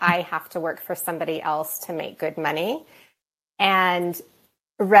that I have to work for somebody else to make good money. And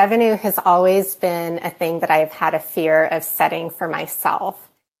revenue has always been a thing that I've had a fear of setting for myself,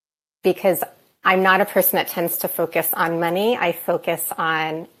 because I'm not a person that tends to focus on money. I focus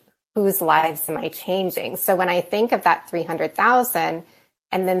on whose lives am I changing. So when I think of that 300,000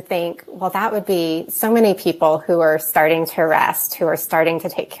 and then think, well, that would be so many people who are starting to rest, who are starting to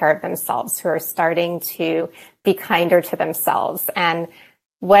take care of themselves, who are starting to be kinder to themselves. And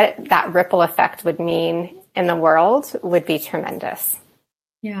what that ripple effect would mean in the world would be tremendous.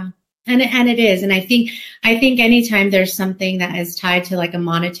 Yeah. And it is. And I think anytime there's something that is tied to like a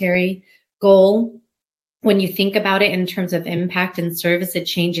monetary goal, when you think about it in terms of impact and service, it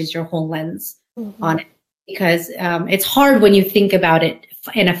changes your whole lens on it, because it's hard when you think about it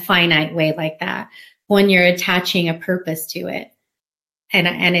in a finite way like that, when you're attaching a purpose to it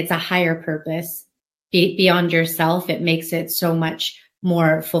and it's a higher purpose beyond yourself. It makes it so much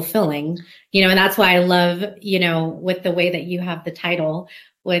more fulfilling, and that's why I love, with the way that you have the title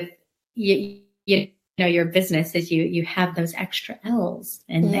with your business is you have those extra L's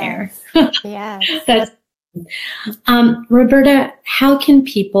in there. Yes. That's Roberta, how can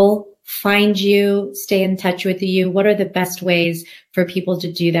people find you, stay in touch with you? What are the best ways for people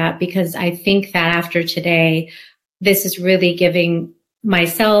to do that? Because I think that after today, this is really giving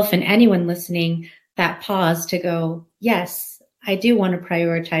myself and anyone listening that pause to go, yes, I do want to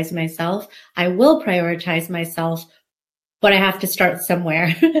prioritize myself. I will prioritize myself, but I have to start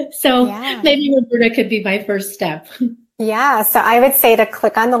somewhere. So maybe Roberta could be my first step. Yeah. So I would say to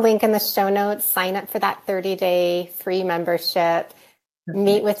click on the link in the show notes, sign up for that 30-day free membership,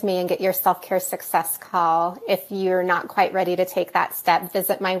 meet with me and get your self-care success call. If you're not quite ready to take that step,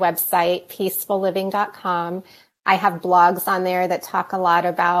 visit my website, peacefulliving.com. I have blogs on there that talk a lot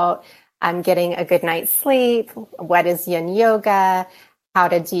about getting a good night's sleep, what is yin yoga, how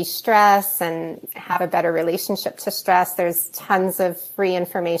to de-stress and have a better relationship to stress. There's tons of free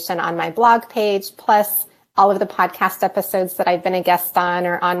information on my blog page, plus all of the podcast episodes that I've been a guest on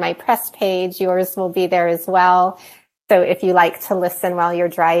are on my press page. Yours will be there as well. So if you like to listen while you're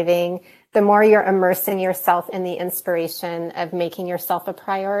driving, the more you're immersing yourself in the inspiration of making yourself a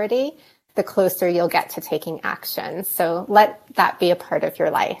priority, the closer you'll get to taking action. So let that be a part of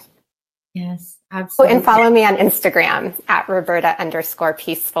your life. Yes, absolutely. Oh, and follow me on Instagram at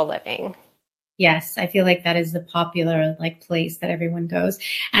Roberta_peaceful_living. Yes, I feel like that is the popular place that everyone goes.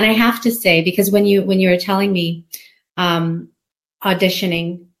 And I have to say, because when you were telling me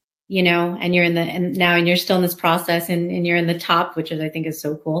auditioning, and you're and you're still in this process and you're in the top, which I think is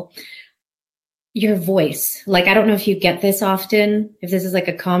so cool. Your voice, I don't know if you get this often, if this is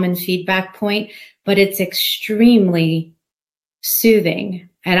a common feedback point, but it's extremely soothing.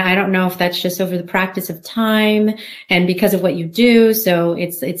 And I don't know if that's just over the practice of time and because of what you do. So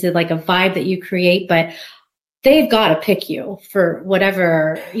it's like a vibe that you create, but they've got to pick you for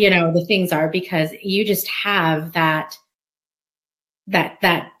whatever, the things are, because you just have that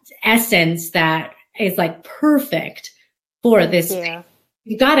essence that is perfect for this thing.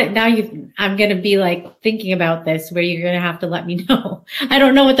 You got it. Now I'm going to be thinking about this, where you're going to have to let me know. I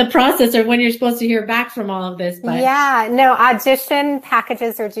don't know what the process or when you're supposed to hear back from all of this, but audition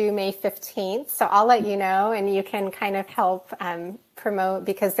packages are due May 15th. So I'll let you know, and you can kind of help promote,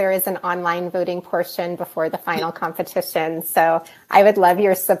 because there is an online voting portion before the final competition. So I would love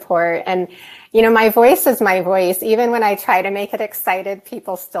your support. And, my voice is my voice. Even when I try to make it excited,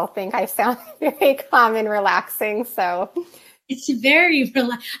 people still think I sound very calm and relaxing. So it's very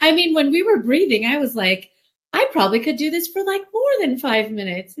I mean, when we were breathing, I was like, I probably could do this for more than 5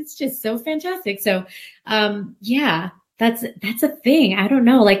 minutes. It's just so fantastic. So, that's a thing. I don't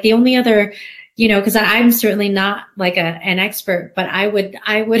know. The only other, because I'm certainly not an expert, but I would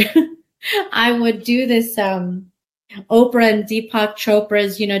I would do this Oprah and Deepak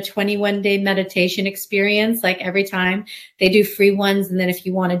Chopra's 21-day meditation experience. Every time they do free ones, and then if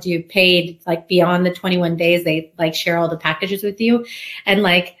you want to do paid beyond the 21 days, they share all the packages with you. And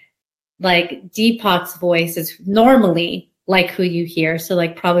Deepak's voice is normally who you hear, so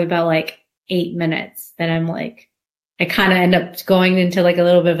probably about 8 minutes. Then I kind of end up going into a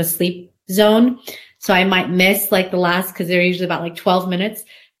little bit of a sleep zone, so I might miss the last, because they're usually about 12 minutes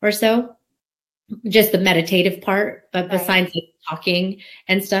or so, just the meditative part, but besides talking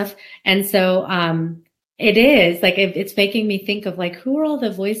and stuff. And so It is like, it's making me think of like, who are all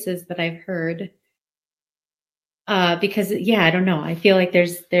the voices that I've heard? Because yeah, I don't know. I feel like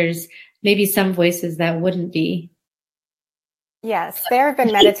there's maybe some voices that wouldn't be. Yes, there have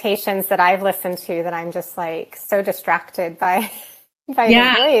been meditations that I've listened to that I'm just like so distracted by the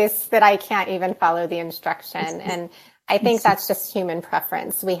voice that I can't even follow the instruction. And I think that's just human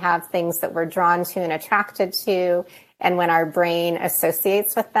preference. We have things that we're drawn to and attracted to. And when our brain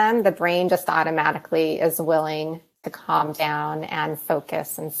associates with them, the brain just automatically is willing to calm down and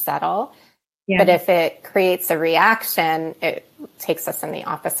focus and settle. Yeah. But if it creates a reaction, it takes us in the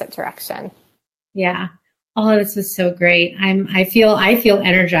opposite direction. Yeah. Oh, this was so great. I feel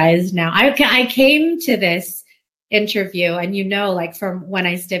energized now. I came to this interview and, like from when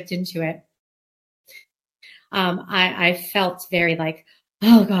I stepped into it, I felt very like,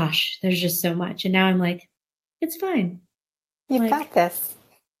 oh gosh, there's just so much. And now I'm like, it's fine. You've got this.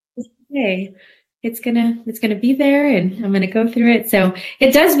 Okay. It's gonna be there and I'm gonna go through it. So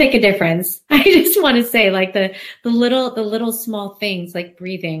it does make a difference. I just want to say like the little small things like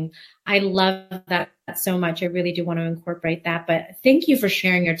breathing. I love that so much. I really do want to incorporate that. But thank you for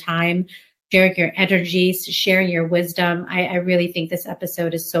sharing your time, sharing your energy, sharing your wisdom. I really think this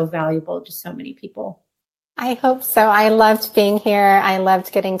episode is so valuable to so many people. I hope so. I loved being here. I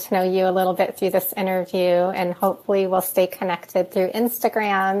loved getting to know you a little bit through this interview, and hopefully we'll stay connected through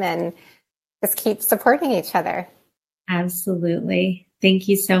Instagram and just keep supporting each other. Absolutely. Thank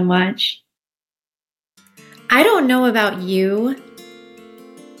you so much. I don't know about you,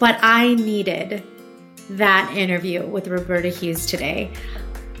 but I needed that interview with Roberta Hughes today.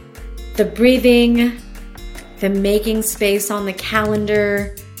 The breathing, the making space on the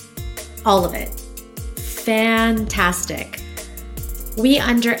calendar, all of it. Fantastic. We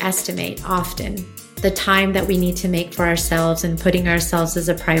underestimate often the time that we need to make for ourselves and putting ourselves as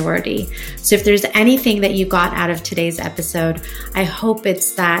a priority. So if there's anything that you got out of today's episode, I hope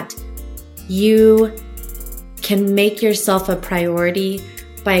it's that you can make yourself a priority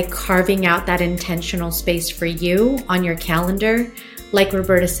by carving out that intentional space for you on your calendar. Like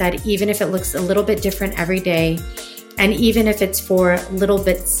Roberta said, even if it looks a little bit different every day, and even if it's for little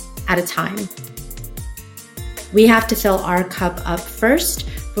bits at a time. We have to fill our cup up first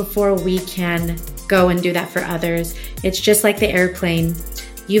before we can go and do that for others. It's just like the airplane.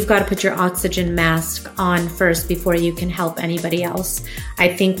 You've got to put your oxygen mask on first before you can help anybody else. I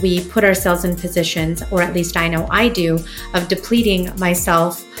think we put ourselves in positions, or at least I know I do, of depleting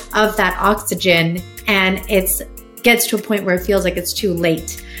myself of that oxygen. And it gets to a point where it feels like it's too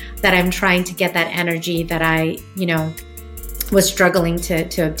late, that I'm trying to get that energy that I, was struggling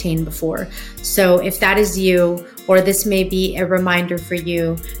to obtain before. So if that is you, or this may be a reminder for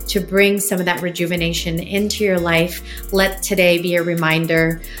you to bring some of that rejuvenation into your life, let today be a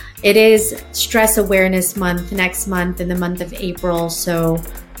reminder. It is Stress Awareness Month next month in the month of April. So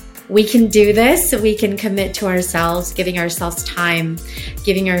we can do this. We can commit to ourselves, giving ourselves time,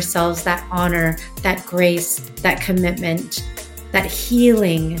 giving ourselves that honor, that grace, that commitment, that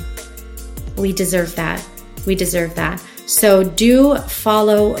healing. We deserve that. We deserve that. So do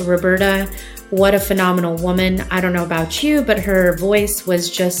follow Roberta. What a phenomenal woman. I don't know about you, but her voice was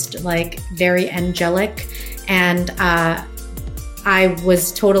just like very angelic. And I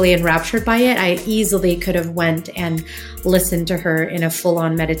was totally enraptured by it. I easily could have went and listened to her in a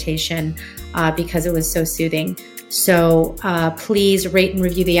full-on meditation because it was so soothing. So please rate and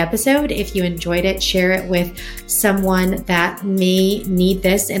review the episode. If you enjoyed it, share it with someone that may need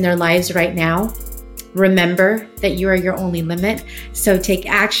this in their lives right now. Remember that you are your only limit. So take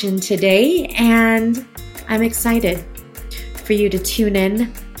action today. And I'm excited for you to tune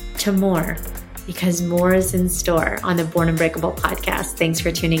in to more, because more is in store on the Born Unbreakable podcast. Thanks for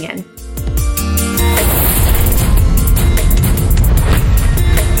tuning in.